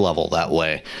trust level that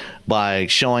way, by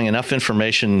showing enough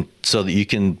information so that you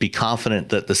can be confident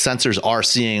that the sensors are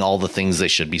seeing all the things they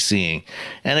should be seeing,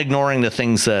 and ignoring the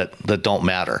things that don't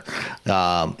matter.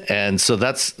 And so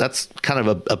that's kind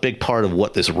of a big part of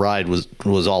what this ride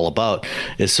was all about,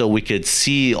 is so we could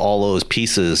see all those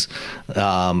pieces,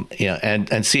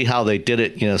 and see how they did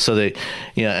it. So they,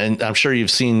 and I'm sure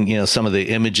you've seen, some of the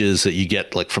images that you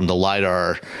get like from the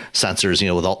LiDAR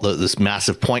sensors, with all this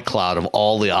massive point cloud of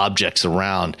all the objects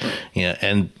around,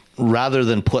 and rather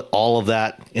than put all of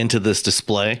that into this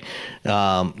display,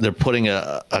 they're putting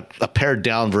a pared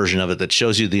down version of it that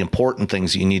shows you the important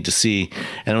things you need to see.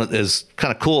 And it's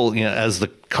kind of cool, as the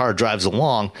car drives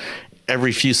along,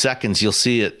 every few seconds you'll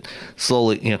see it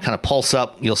slowly, kind of pulse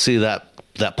up. You'll see that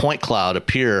point cloud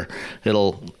appear.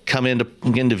 It'll come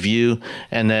into view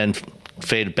and then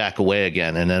fade back away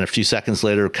again, and then a few seconds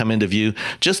later come into view,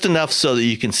 just enough so that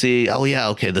you can see,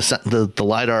 the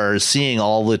LiDAR is seeing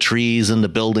all the trees and the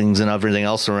buildings and everything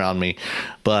else around me,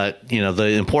 but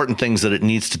the important things that it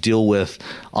needs to deal with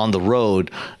on the road,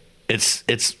 it's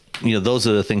those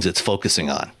are the things it's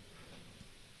focusing on.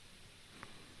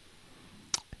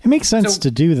 It makes sense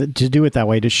to do it that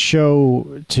way, to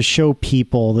show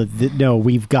people that no,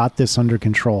 we've got this under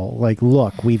control. Like,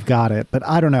 look, we've got it. But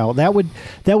I don't know. That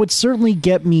would certainly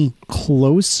get me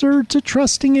closer to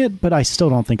trusting it, but I still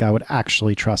don't think I would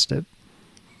actually trust it.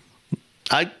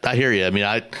 I hear you. I mean,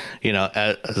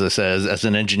 as I said, as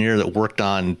an engineer that worked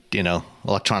on,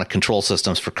 electronic control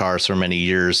systems for cars for many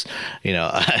years,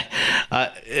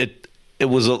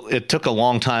 it took a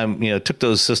long time, it took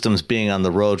those systems being on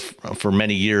the road for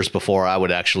many years before I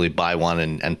would actually buy one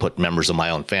and put members of my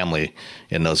own family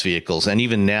in those vehicles. And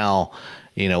even now,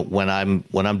 when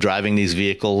I'm driving these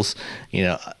vehicles,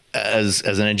 as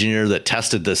an engineer that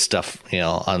tested this stuff,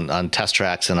 on test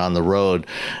tracks and on the road,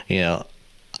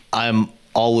 I'm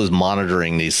always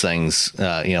monitoring these things.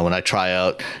 When I try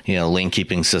out, lane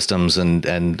keeping systems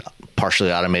and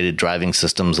partially automated driving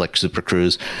systems like Super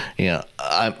Cruise,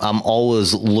 I'm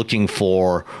always looking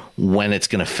for when it's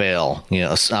going to fail.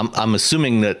 I'm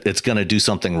assuming that it's going to do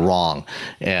something wrong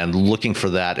and looking for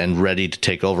that and ready to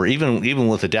take over. Even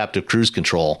with adaptive cruise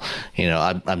control,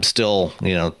 I'm still,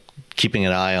 keeping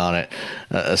an eye on it,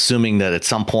 assuming that at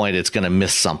some point it's going to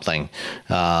miss something.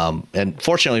 And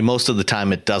fortunately, most of the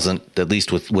time it doesn't, at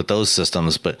least with those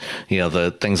systems. But,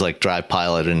 the things like Drive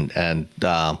Pilot and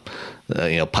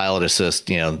Pilot Assist,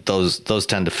 those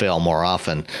tend to fail more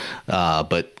often.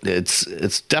 But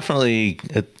it's definitely,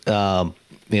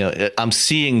 I'm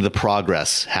seeing the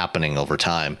progress happening over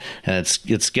time, and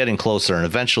it's getting closer, and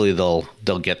eventually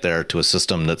they'll get there to a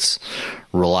system that's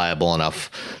reliable enough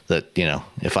that,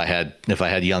 if I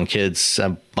had young kids,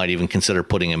 I might even consider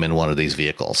putting them in one of these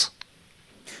vehicles.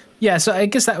 Yeah, so I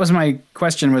guess that was my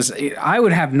question. Was I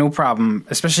would have no problem,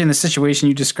 especially in the situation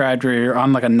you described where you're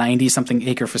on like a 90-something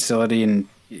acre facility and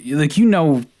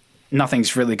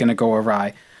nothing's really going to go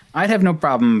awry. I'd have no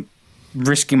problem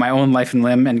risking my own life and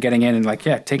limb and getting in and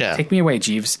take me away,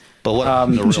 Jeeves. But what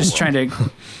in the real just world? Trying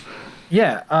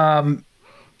to,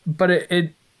 but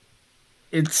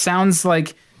it sounds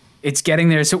like it's getting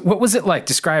there. So what was it like?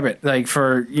 Describe it, like,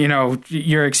 for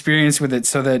your experience with it,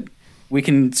 so that we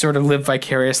can sort of live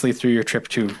vicariously through your trip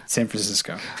to San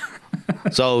Francisco.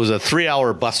 So it was a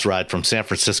 3-hour bus ride from San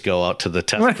Francisco out to the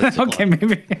test facility. Okay,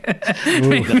 maybe.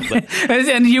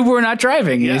 And you were not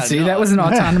driving. Yeah, you see, no. that was an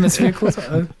autonomous vehicle.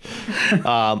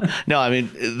 No, I mean,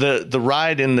 the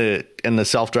ride in the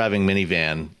self-driving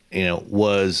minivan,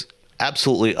 was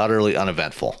absolutely, utterly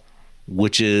uneventful,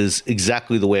 which is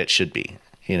exactly the way it should be.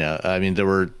 I mean, there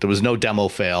was no demo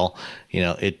fail.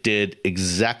 It did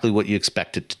exactly what you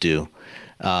expect it to do.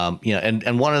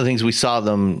 And one of the things we saw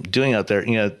them doing out there,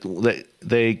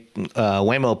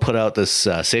 Waymo put out this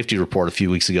safety report a few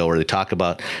weeks ago where they talk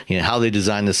about, how they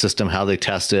designed the system, how they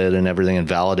tested and everything and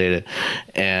validated.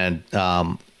 And,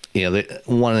 one of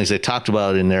the things they talked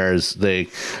about in there is they're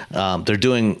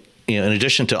doing, in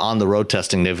addition to on the road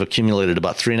testing, they've accumulated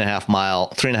about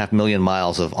 3.5 million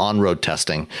miles of on-road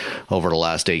testing over the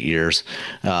last 8 years,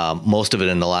 most of it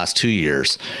in the last 2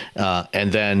 years.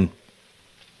 And then,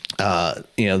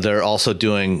 they're also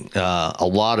doing a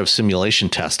lot of simulation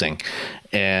testing.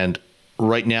 And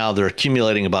right now they're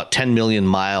accumulating about 10 million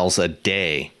miles a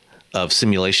day of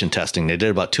simulation testing. They did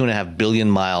about 2.5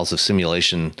 billion miles of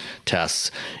simulation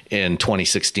tests in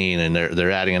 2016, and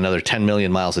they're adding another 10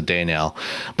 million miles a day now.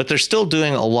 But they're still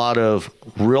doing a lot of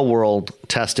real world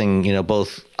testing,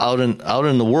 both out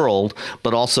in the world,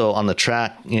 but also on the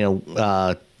track,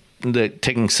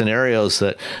 taking scenarios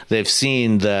that they've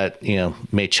seen that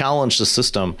may challenge the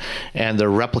system, and they're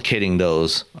replicating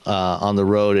those on the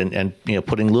road and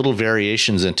putting little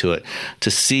variations into it to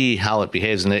see how it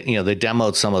behaves. And they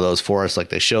demoed some of those for us. Like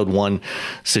they showed one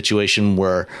situation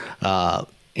where a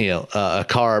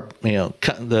car,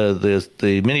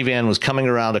 the minivan was coming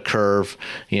around a curve,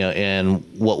 in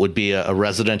what would be a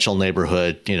residential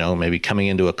neighborhood, maybe coming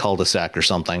into a cul-de-sac or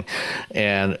something,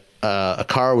 and a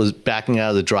car was backing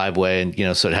out of the driveway,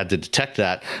 and so it had to detect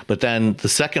that. But then the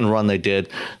second run they did,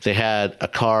 they had a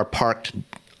car parked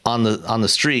on the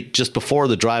street just before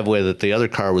the driveway that the other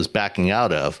car was backing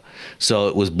out of. So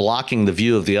it was blocking the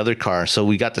view of the other car. So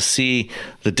we got to see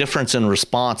the difference in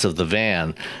response of the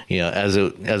van, as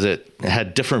it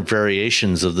had different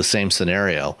variations of the same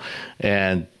scenario.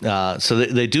 And so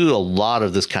they do a lot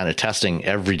of this kind of testing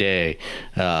every day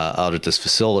out at this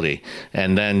facility.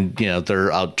 And then,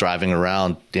 they're out driving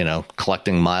around,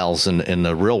 collecting miles in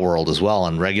the real world as well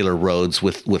on regular roads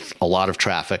with a lot of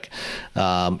traffic.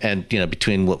 And,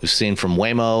 between what we've seen from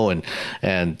Waymo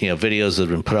and videos that have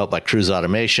been put out by Cruise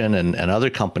Automation and other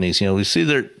companies, we see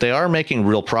they are making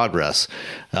real progress.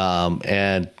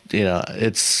 And,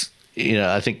 it's,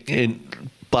 I think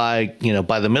by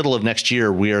the middle of next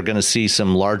year, we are going to see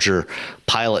some larger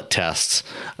pilot tests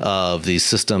of these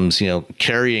systems,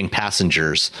 carrying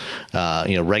passengers,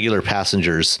 regular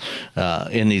passengers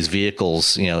in these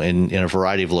vehicles, in a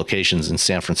variety of locations in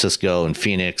San Francisco and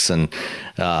Phoenix, and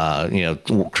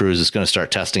Cruise is going to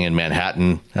start testing in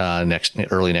Manhattan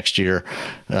early next year.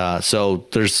 So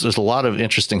there's a lot of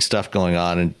interesting stuff going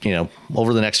on, and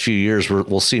over the next few years,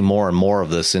 we'll see more and more of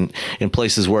this in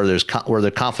places where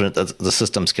they're confident that the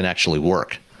systems can actually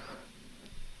work.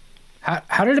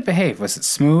 How did it behave? Was it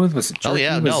smooth? Was it jerky? Oh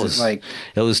yeah, no,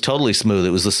 it was totally smooth.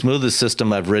 It was the smoothest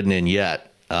system I've ridden in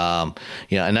yet. And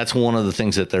that's one of the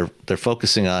things that they're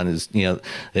focusing on is, they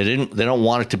don't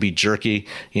want it to be jerky.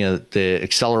 The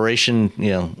acceleration,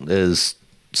 is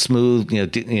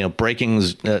smooth.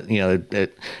 Braking's,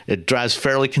 it drives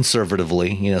fairly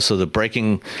conservatively. So the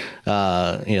braking,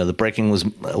 was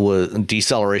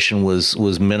deceleration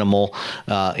was minimal.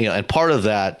 And part of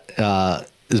that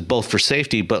is both for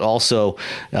safety, but also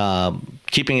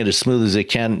keeping it as smooth as they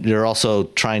can. They're also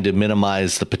trying to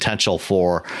minimize the potential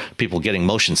for people getting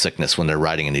motion sickness when they're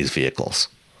riding in these vehicles.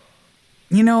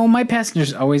 My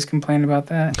passengers always complain about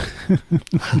that.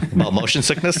 About motion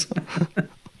sickness?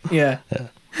 Yeah.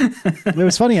 It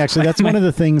was funny, actually. That's one of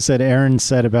the things that Erin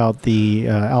said about the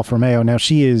Alfa Romeo. Now,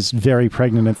 she is very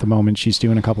pregnant at the moment. She's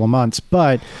due in a couple of months.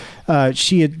 But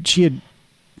she had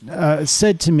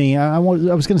said to me, I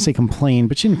was going to say complain,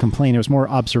 but she didn't complain. It was more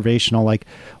observational, like,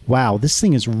 wow, this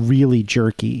thing is really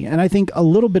jerky. And I think a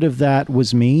little bit of that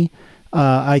was me.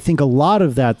 I think a lot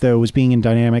of that, though, was being in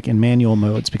dynamic and manual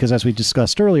modes, because as we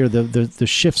discussed earlier, the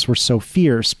shifts were so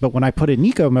fierce. But when I put it in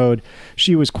eco mode,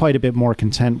 she was quite a bit more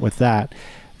content with that.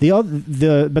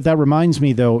 But that reminds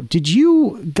me, though, did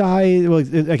you guys, well,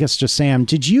 I guess just Sam,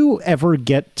 did you ever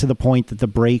get to the point that the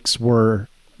brakes were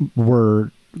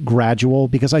gradual?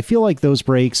 Because I feel like those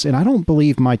brakes, and I don't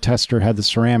believe my tester had the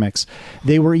ceramics,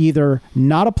 they were either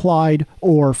not applied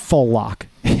or full lock.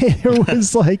 There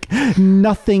was like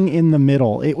nothing in the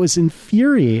middle. It was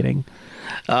infuriating.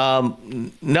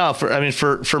 No,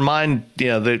 for mine,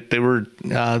 they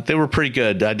were pretty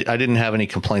good. I didn't have any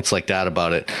complaints like that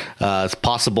about it. It's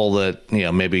possible that,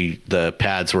 maybe the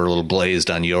pads were a little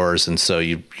glazed on yours, and so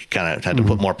you kind of had to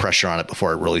put more pressure on it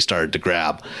before it really started to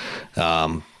grab.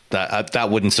 That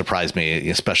wouldn't surprise me,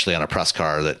 especially on a press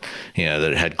car that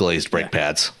it had glazed brake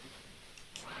pads.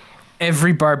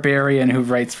 Every barbarian who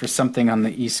writes for something on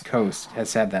the East Coast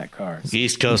has had that car. So.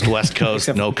 East Coast, West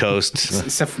Coast, no coast.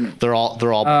 Except for me. They're all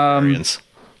barbarians.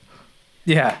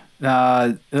 Yeah.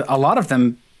 A lot of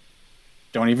them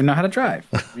don't even know how to drive.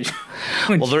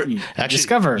 Well,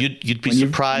 you'd be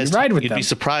surprised. You'd be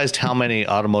surprised how many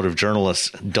automotive journalists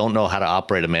don't know how to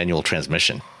operate a manual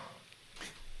transmission.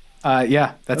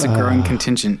 Yeah, that's a growing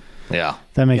contingent. Yeah,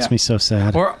 that makes me so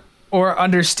sad. Or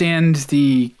understand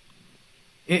the.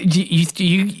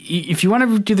 If you want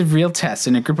to do the real test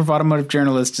in a group of automotive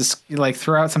journalists, just like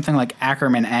throw out something like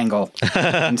Ackerman angle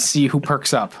and see who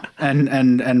perks up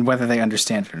and whether they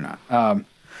understand it or not.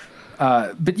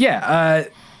 But yeah,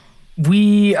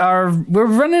 we're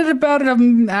running at about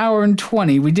an hour and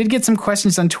 20. We did get some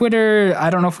questions on Twitter. I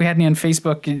don't know if we had any on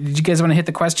Facebook. Did you guys want to hit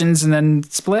the questions and then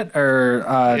split, or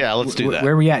yeah, let's do that.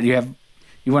 Where are we at? You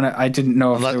want to? I didn't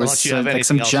know if there was like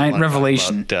some giant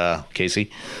revelation. About,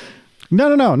 Casey.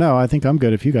 No. I think I'm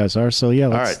good if you guys are. So yeah,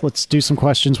 let's do some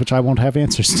questions which I won't have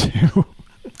answers to.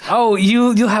 Oh,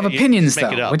 you'll have opinions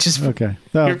though, which is okay.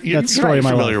 No, you're that's story of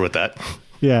my familiar life. with that.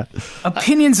 Yeah.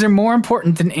 Opinions are more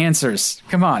important than answers.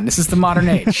 Come on, this is the modern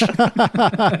age.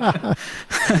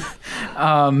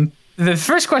 The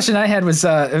first question I had was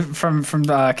from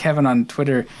Kevin on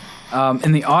Twitter.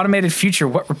 In the automated future,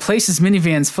 what replaces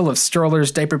minivans full of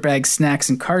strollers, diaper bags, snacks,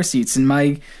 and car seats? And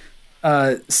my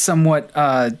somewhat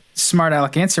smart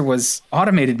aleck answer was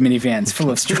automated minivans full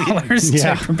of strollers,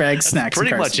 diaper bags, snacks,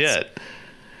 pretty and car much seats. It.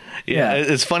 Yeah,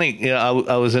 it's funny. I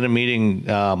was in a meeting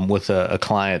with a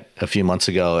client a few months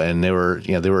ago, and we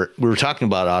were talking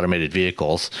about automated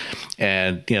vehicles,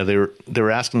 and they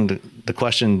were asking the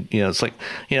question. It's like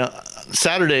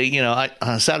Saturday.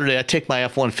 Saturday I take my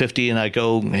F-150 and I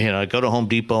go to Home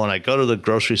Depot and I go to the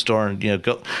grocery store and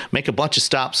go make a bunch of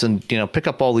stops and pick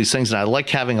up all these things, and I like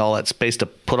having all that space to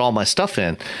put all my stuff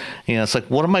in. It's like,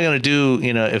 what am I going to do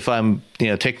if I'm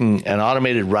taking an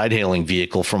automated ride-hailing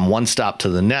vehicle from one stop to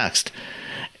the next?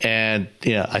 And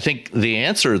I think the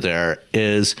answer there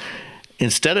is,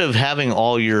 instead of having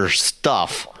all your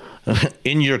stuff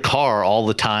in your car all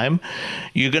the time,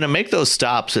 you're going to make those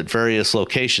stops at various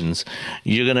locations.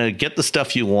 You're going to get the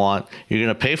stuff you want. You're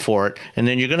going to pay for it, and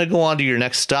then you're going to go on to your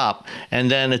next stop.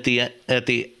 And then at the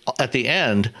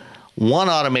end, one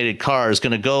automated car is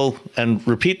going to go and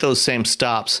repeat those same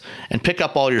stops and pick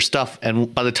up all your stuff.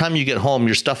 And by the time you get home,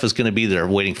 your stuff is going to be there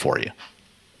waiting for you.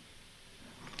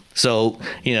 So,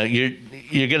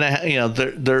 you're going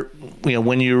to,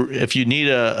 if you need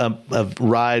a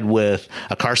ride with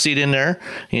a car seat in there,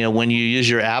 when you use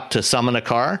your app to summon a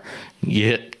car, you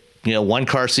hit, one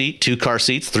car seat, two car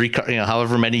seats, three car,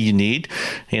 however many you need,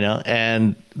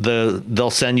 and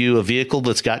they'll send you a vehicle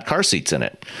that's got car seats in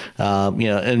it.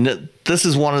 And this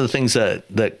is one of the things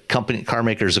that car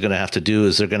makers are going to have to do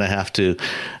is they're going to have to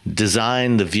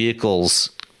design the vehicles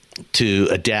to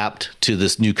adapt to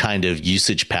this new kind of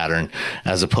usage pattern,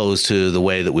 as opposed to the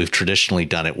way that we've traditionally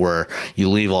done it, where you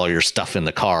leave all your stuff in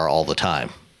the car all the time.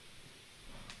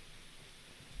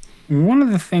 One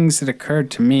of the things that occurred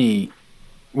to me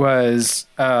was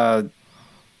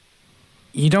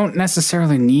you don't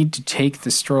necessarily need to take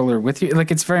the stroller with you.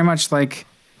 Like, it's very much like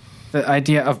the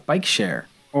idea of bike share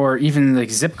or even like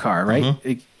Zipcar, right? Mm-hmm.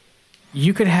 Like,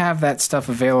 you could have that stuff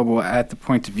available at the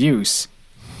point of use.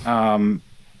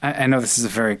 I know this is a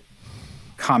very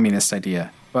communist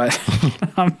idea, but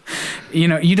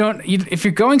if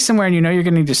you're going somewhere and you're going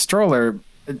to need a stroller,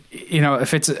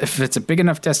 if it's a big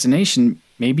enough destination,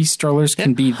 maybe strollers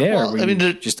can be there. Well, where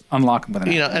you just unlock them with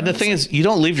an app. And the thing is, you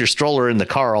don't leave your stroller in the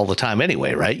car all the time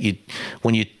anyway, right?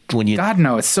 When you God,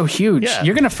 no, it's so huge. Yeah.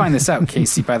 You're going to find this out,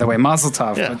 Casey, by the way. Mazel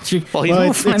tov. Yeah.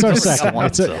 It's our second.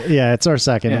 It's our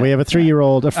second. Yeah. We have a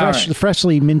 3-year-old,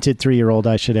 freshly minted 3-year-old,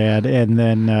 I should add, and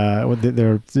then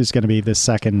there's going to be the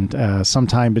second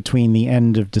sometime between the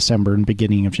end of December and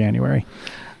beginning of January.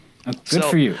 Good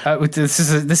for you. This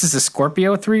is a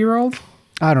Scorpio 3-year-old?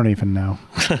 I don't even know.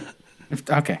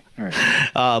 Okay, all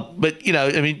right. But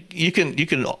you can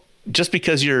just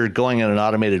because you're going in an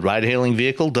automated ride-hailing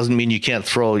vehicle doesn't mean you can't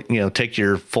take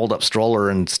your fold-up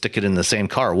stroller and stick it in the same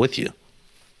car with you.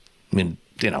 I mean,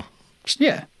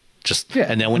 Yeah.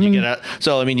 And then when you get out,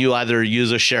 so you either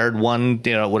use a shared one,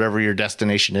 whatever your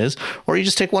destination is, or you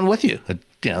just take one with you.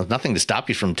 Nothing to stop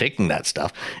you from taking that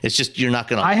stuff. It's just you're not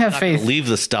going to leave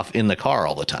the stuff in the car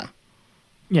all the time.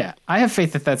 Yeah, I have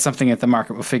faith that that's something that the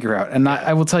market will figure out. And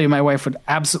I will tell you, my wife would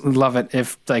absolutely love it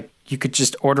if you could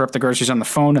just order up the groceries on the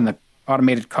phone and the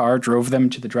automated car drove them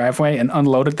to the driveway and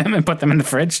unloaded them and put them in the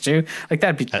fridge too. Like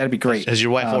that'd be great. Has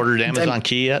your wife ordered Amazon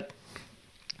Key yet?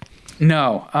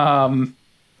 No.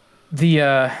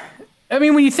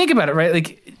 When you think about it, right?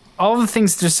 Like all the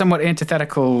things that are somewhat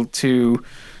antithetical to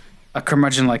a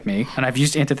curmudgeon like me, and I've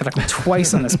used antithetical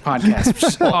twice on this podcast, which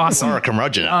is awesome. Or a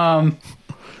curmudgeon.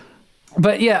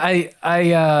 But yeah,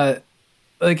 I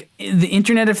like the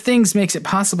Internet of Things makes it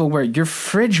possible where your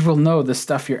fridge will know the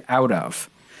stuff you're out of.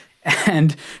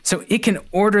 And so it can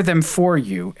order them for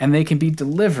you and they can be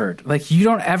delivered. Like you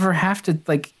don't ever have to,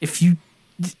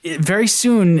 very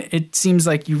soon it seems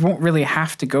like you won't really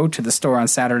have to go to the store on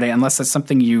Saturday unless that's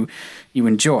something you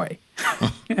enjoy.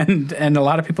 and a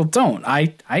lot of people don't.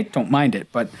 I don't mind it,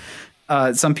 but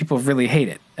some people really hate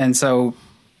it. And so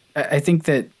I think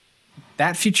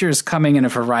that future is coming in a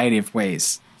variety of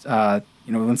ways.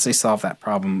 Once they solve that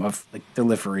problem of like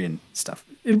delivery and stuff,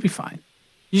 it'll be fine.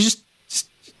 You just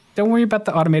don't worry about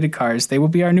the automated cars. They will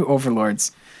be our new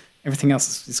overlords. Everything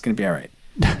else is going to be all right.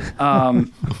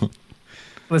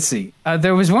 Let's see.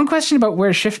 There was one question about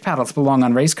where shift paddles belong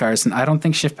on race cars, and I don't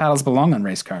think shift paddles belong on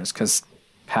race cars because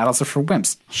paddles are for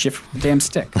wimps. Shift the damn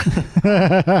stick.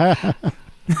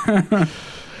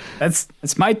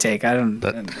 That's my take. I don't.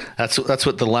 That's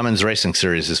what the Lemons Racing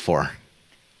Series is for.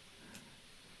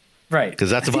 Right. Because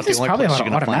that's about the only place you're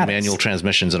going to find manual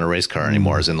transmissions in a race car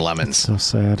anymore is in Lemons. So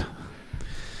sad.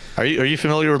 Are you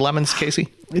familiar with Lemons, Casey?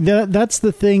 That's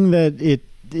the thing that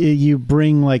you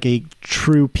bring like a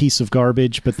true piece of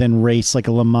garbage, but then race like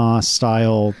a Le Mans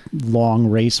style long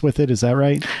race with it. Is that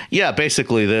right? Yeah,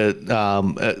 basically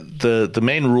the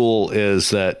main rule is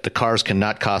that the cars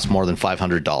cannot cost more than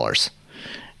 $500.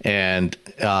 And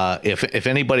if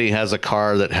anybody has a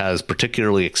car that has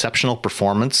particularly exceptional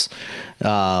performance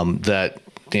that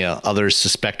others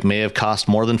suspect may have cost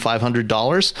more than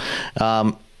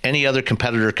 $500, any other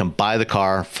competitor can buy the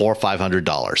car for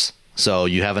 $500. So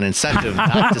you have an incentive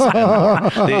not to spend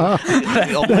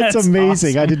more. That's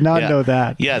amazing. Awesome. I did not know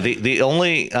that. Yeah, the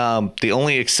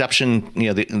only exception,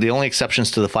 the only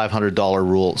exceptions to the $500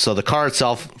 rule. So the car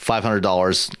itself,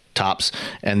 $500 tops,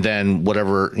 and then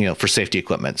whatever for safety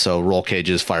equipment. So roll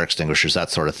cages, fire extinguishers,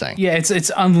 that sort of thing. Yeah,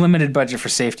 it's unlimited budget for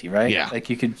safety, right? Yeah, like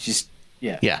you could just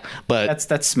Yeah, but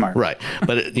that's smart, right?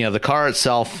 But the car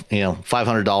itself,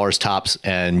 $500 tops,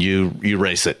 and you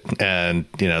race it, and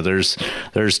there's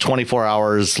 24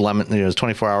 hours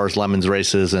Lemons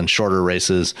races and shorter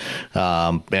races,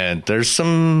 and there's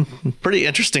some pretty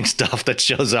interesting stuff that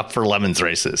shows up for Lemons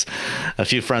races. A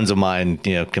few friends of mine,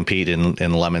 compete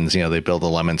in Lemons. They build a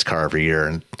Lemons car every year,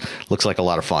 and it looks like a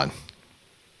lot of fun.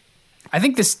 I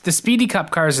think the Speedy Cop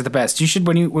cars are the best. You should,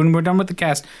 when we're done with the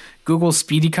cast, Google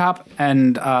Speedy Cop,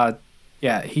 and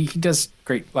he does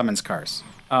great Lemons cars.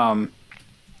 All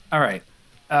right.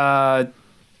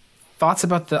 Thoughts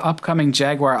about the upcoming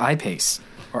Jaguar I-Pace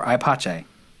or I-Pace?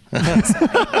 Because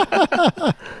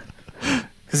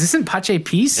isn't Pace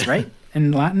peace, right?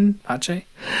 In Latin, Pace?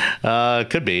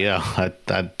 Could be, yeah.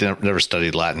 I never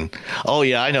studied Latin. Oh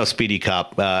yeah, I know Speedy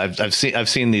Cop. I've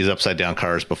seen these upside down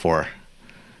cars before.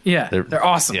 Yeah, they're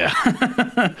awesome. Yeah.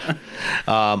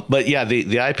 But yeah,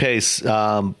 the I-Pace,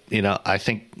 I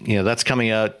think, that's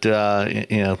coming out,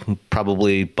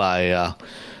 probably by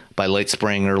late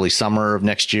spring, early summer of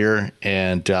next year.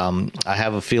 And I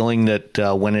have a feeling that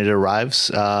when it arrives,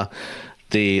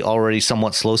 the already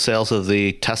somewhat slow sales of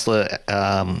the Tesla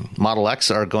Model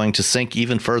X are going to sink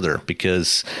even further,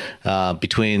 because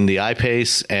between the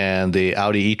I-Pace and the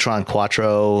Audi e-tron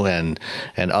Quattro and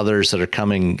others that are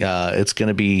coming, it's going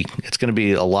to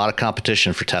be a lot of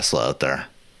competition for Tesla out there.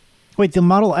 Wait, the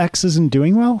Model X isn't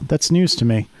doing well? That's news to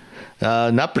me.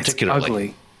 Not particularly. It's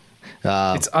ugly.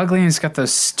 It's ugly, and it's got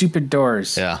those stupid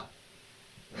doors. Yeah.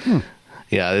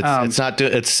 Yeah, it's not.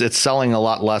 It's selling a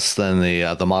lot less than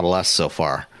the Model S so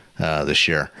far this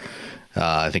year.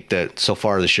 I think that so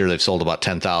far this year they've sold about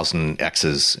 10,000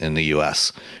 X's in the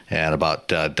U.S. and about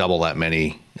double that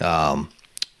many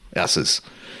S's.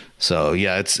 So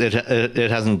yeah,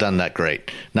 it hasn't done that great.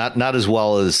 Not as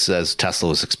well as Tesla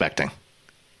was expecting.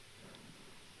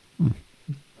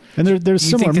 And there's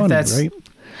similar money, right?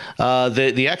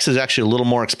 The X is actually a little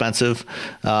more expensive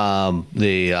than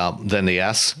the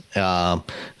S.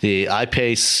 The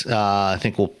I-Pace I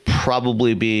think will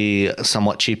probably be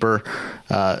somewhat cheaper.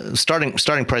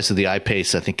 Starting price of the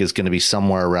I-Pace I think is going to be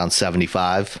somewhere around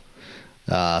 $75.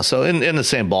 So in the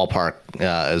same ballpark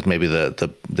as maybe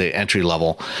the entry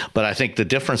level, but I think the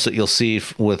difference that you'll see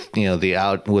with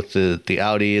the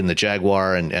Audi and the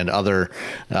Jaguar and other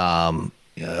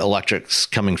electrics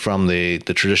coming from the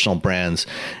traditional brands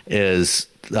is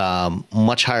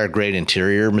much higher grade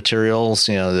interior materials.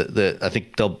 I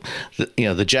think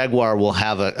the Jaguar will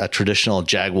have a traditional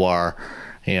Jaguar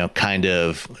kind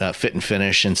of fit and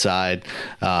finish inside.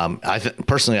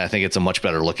 Personally, I think it's a much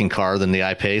better looking car than the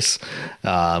I-Pace.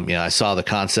 I saw the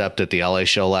concept at the LA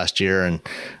show last year, and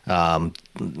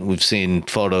we've seen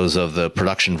photos of the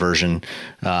production version.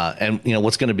 And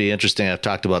what's going to be interesting, I've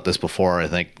talked about this before, I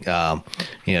think,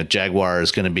 Jaguar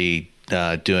is going to be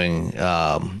doing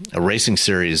a racing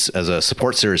series as a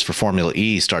support series for Formula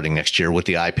E starting next year with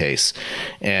the I-Pace.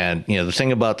 And the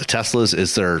thing about the Teslas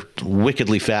is they're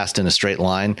wickedly fast in a straight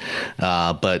line,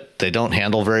 but they don't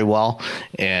handle very well.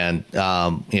 And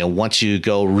once you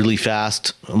go really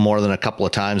fast more than a couple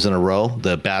of times in a row,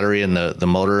 the battery and the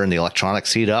motor and the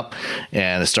electronics heat up,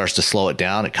 and it starts to slow it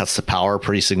down. It cuts the power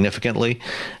pretty significantly.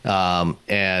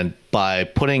 And by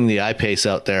putting the I-Pace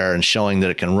out there and showing that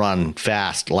it can run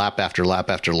fast lap after lap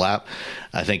after lap,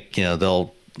 I think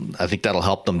that'll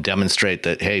help them demonstrate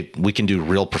that, hey, we can do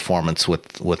real performance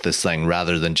with this thing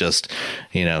rather than just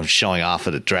showing off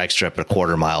at a drag strip a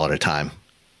quarter mile at a time.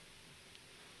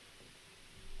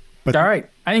 But all right,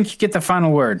 I think you get the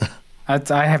final word.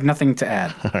 I have nothing to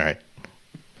add. All right.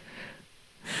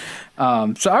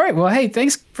 So, all right. Well, hey,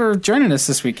 thanks for joining us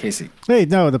this week, Casey. Hey,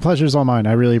 no, the pleasure's all mine.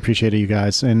 I really appreciate it, you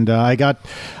guys. And I got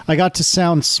to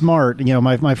sound smart.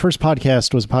 My first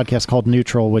podcast was a podcast called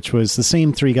Neutral, which was the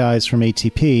same three guys from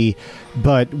ATP,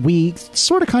 but we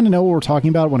sort of kind of know what we're talking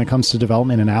about when it comes to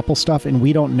development and Apple stuff, and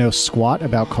we don't know squat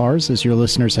about cars, as your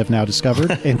listeners have now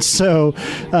discovered. And so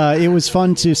it was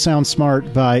fun to sound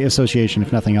smart by association,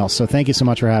 if nothing else. So thank you so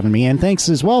much for having me. And thanks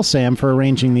as well, Sam, for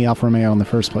arranging the Alfa Romeo in the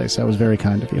first place. That was very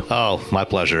kind of you. Oh, my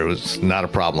pleasure. It was not a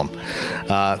problem.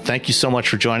 Thank you so much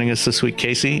for joining us this week,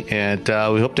 Casey, and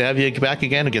we hope to have you back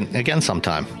again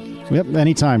sometime. Yep,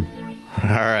 anytime. All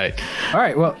right.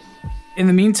 Well, in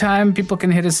the meantime, people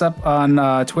can hit us up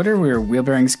on Twitter. We're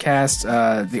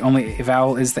WheelBearingsCast. The only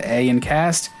vowel is the A in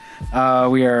cast.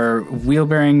 We are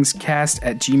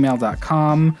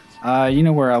wheelbearingscast@gmail.com. You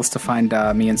know where else to find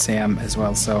me and Sam as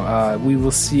well. So we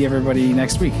will see everybody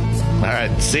next week. All right.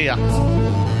 See ya.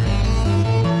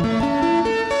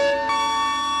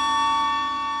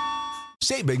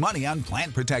 Save big money on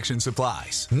plant protection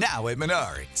supplies. Now at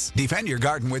Menards. Defend your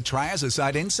garden with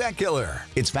Triazicide Insect Killer.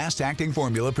 Its fast-acting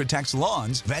formula protects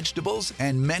lawns, vegetables,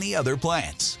 and many other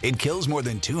plants. It kills more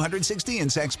than 260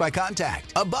 insects by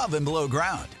contact, above and below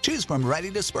ground. Choose from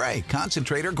ready to spray,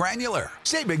 concentrate, or granular.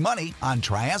 Save big money on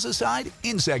Triazicide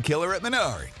Insect Killer at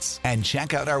Menards. And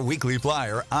check out our weekly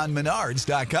flyer on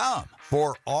Menards.com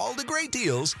for all the great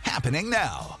deals happening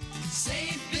now.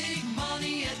 Save big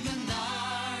money at Menards.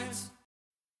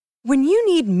 When you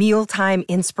need mealtime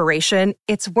inspiration,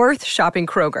 it's worth shopping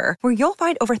Kroger, where you'll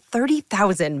find over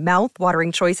 30,000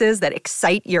 mouth-watering choices that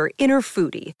excite your inner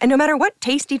foodie. And no matter what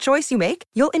tasty choice you make,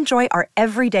 you'll enjoy our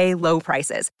everyday low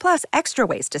prices, plus extra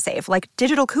ways to save, like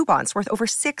digital coupons worth over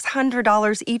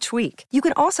 $600 each week. You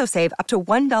can also save up to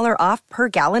 $1 off per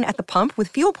gallon at the pump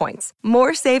with fuel points.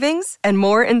 More savings and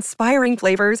more inspiring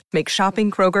flavors make shopping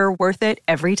Kroger worth it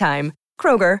every time.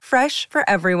 Kroger, fresh for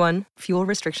everyone. Fuel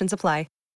restrictions apply.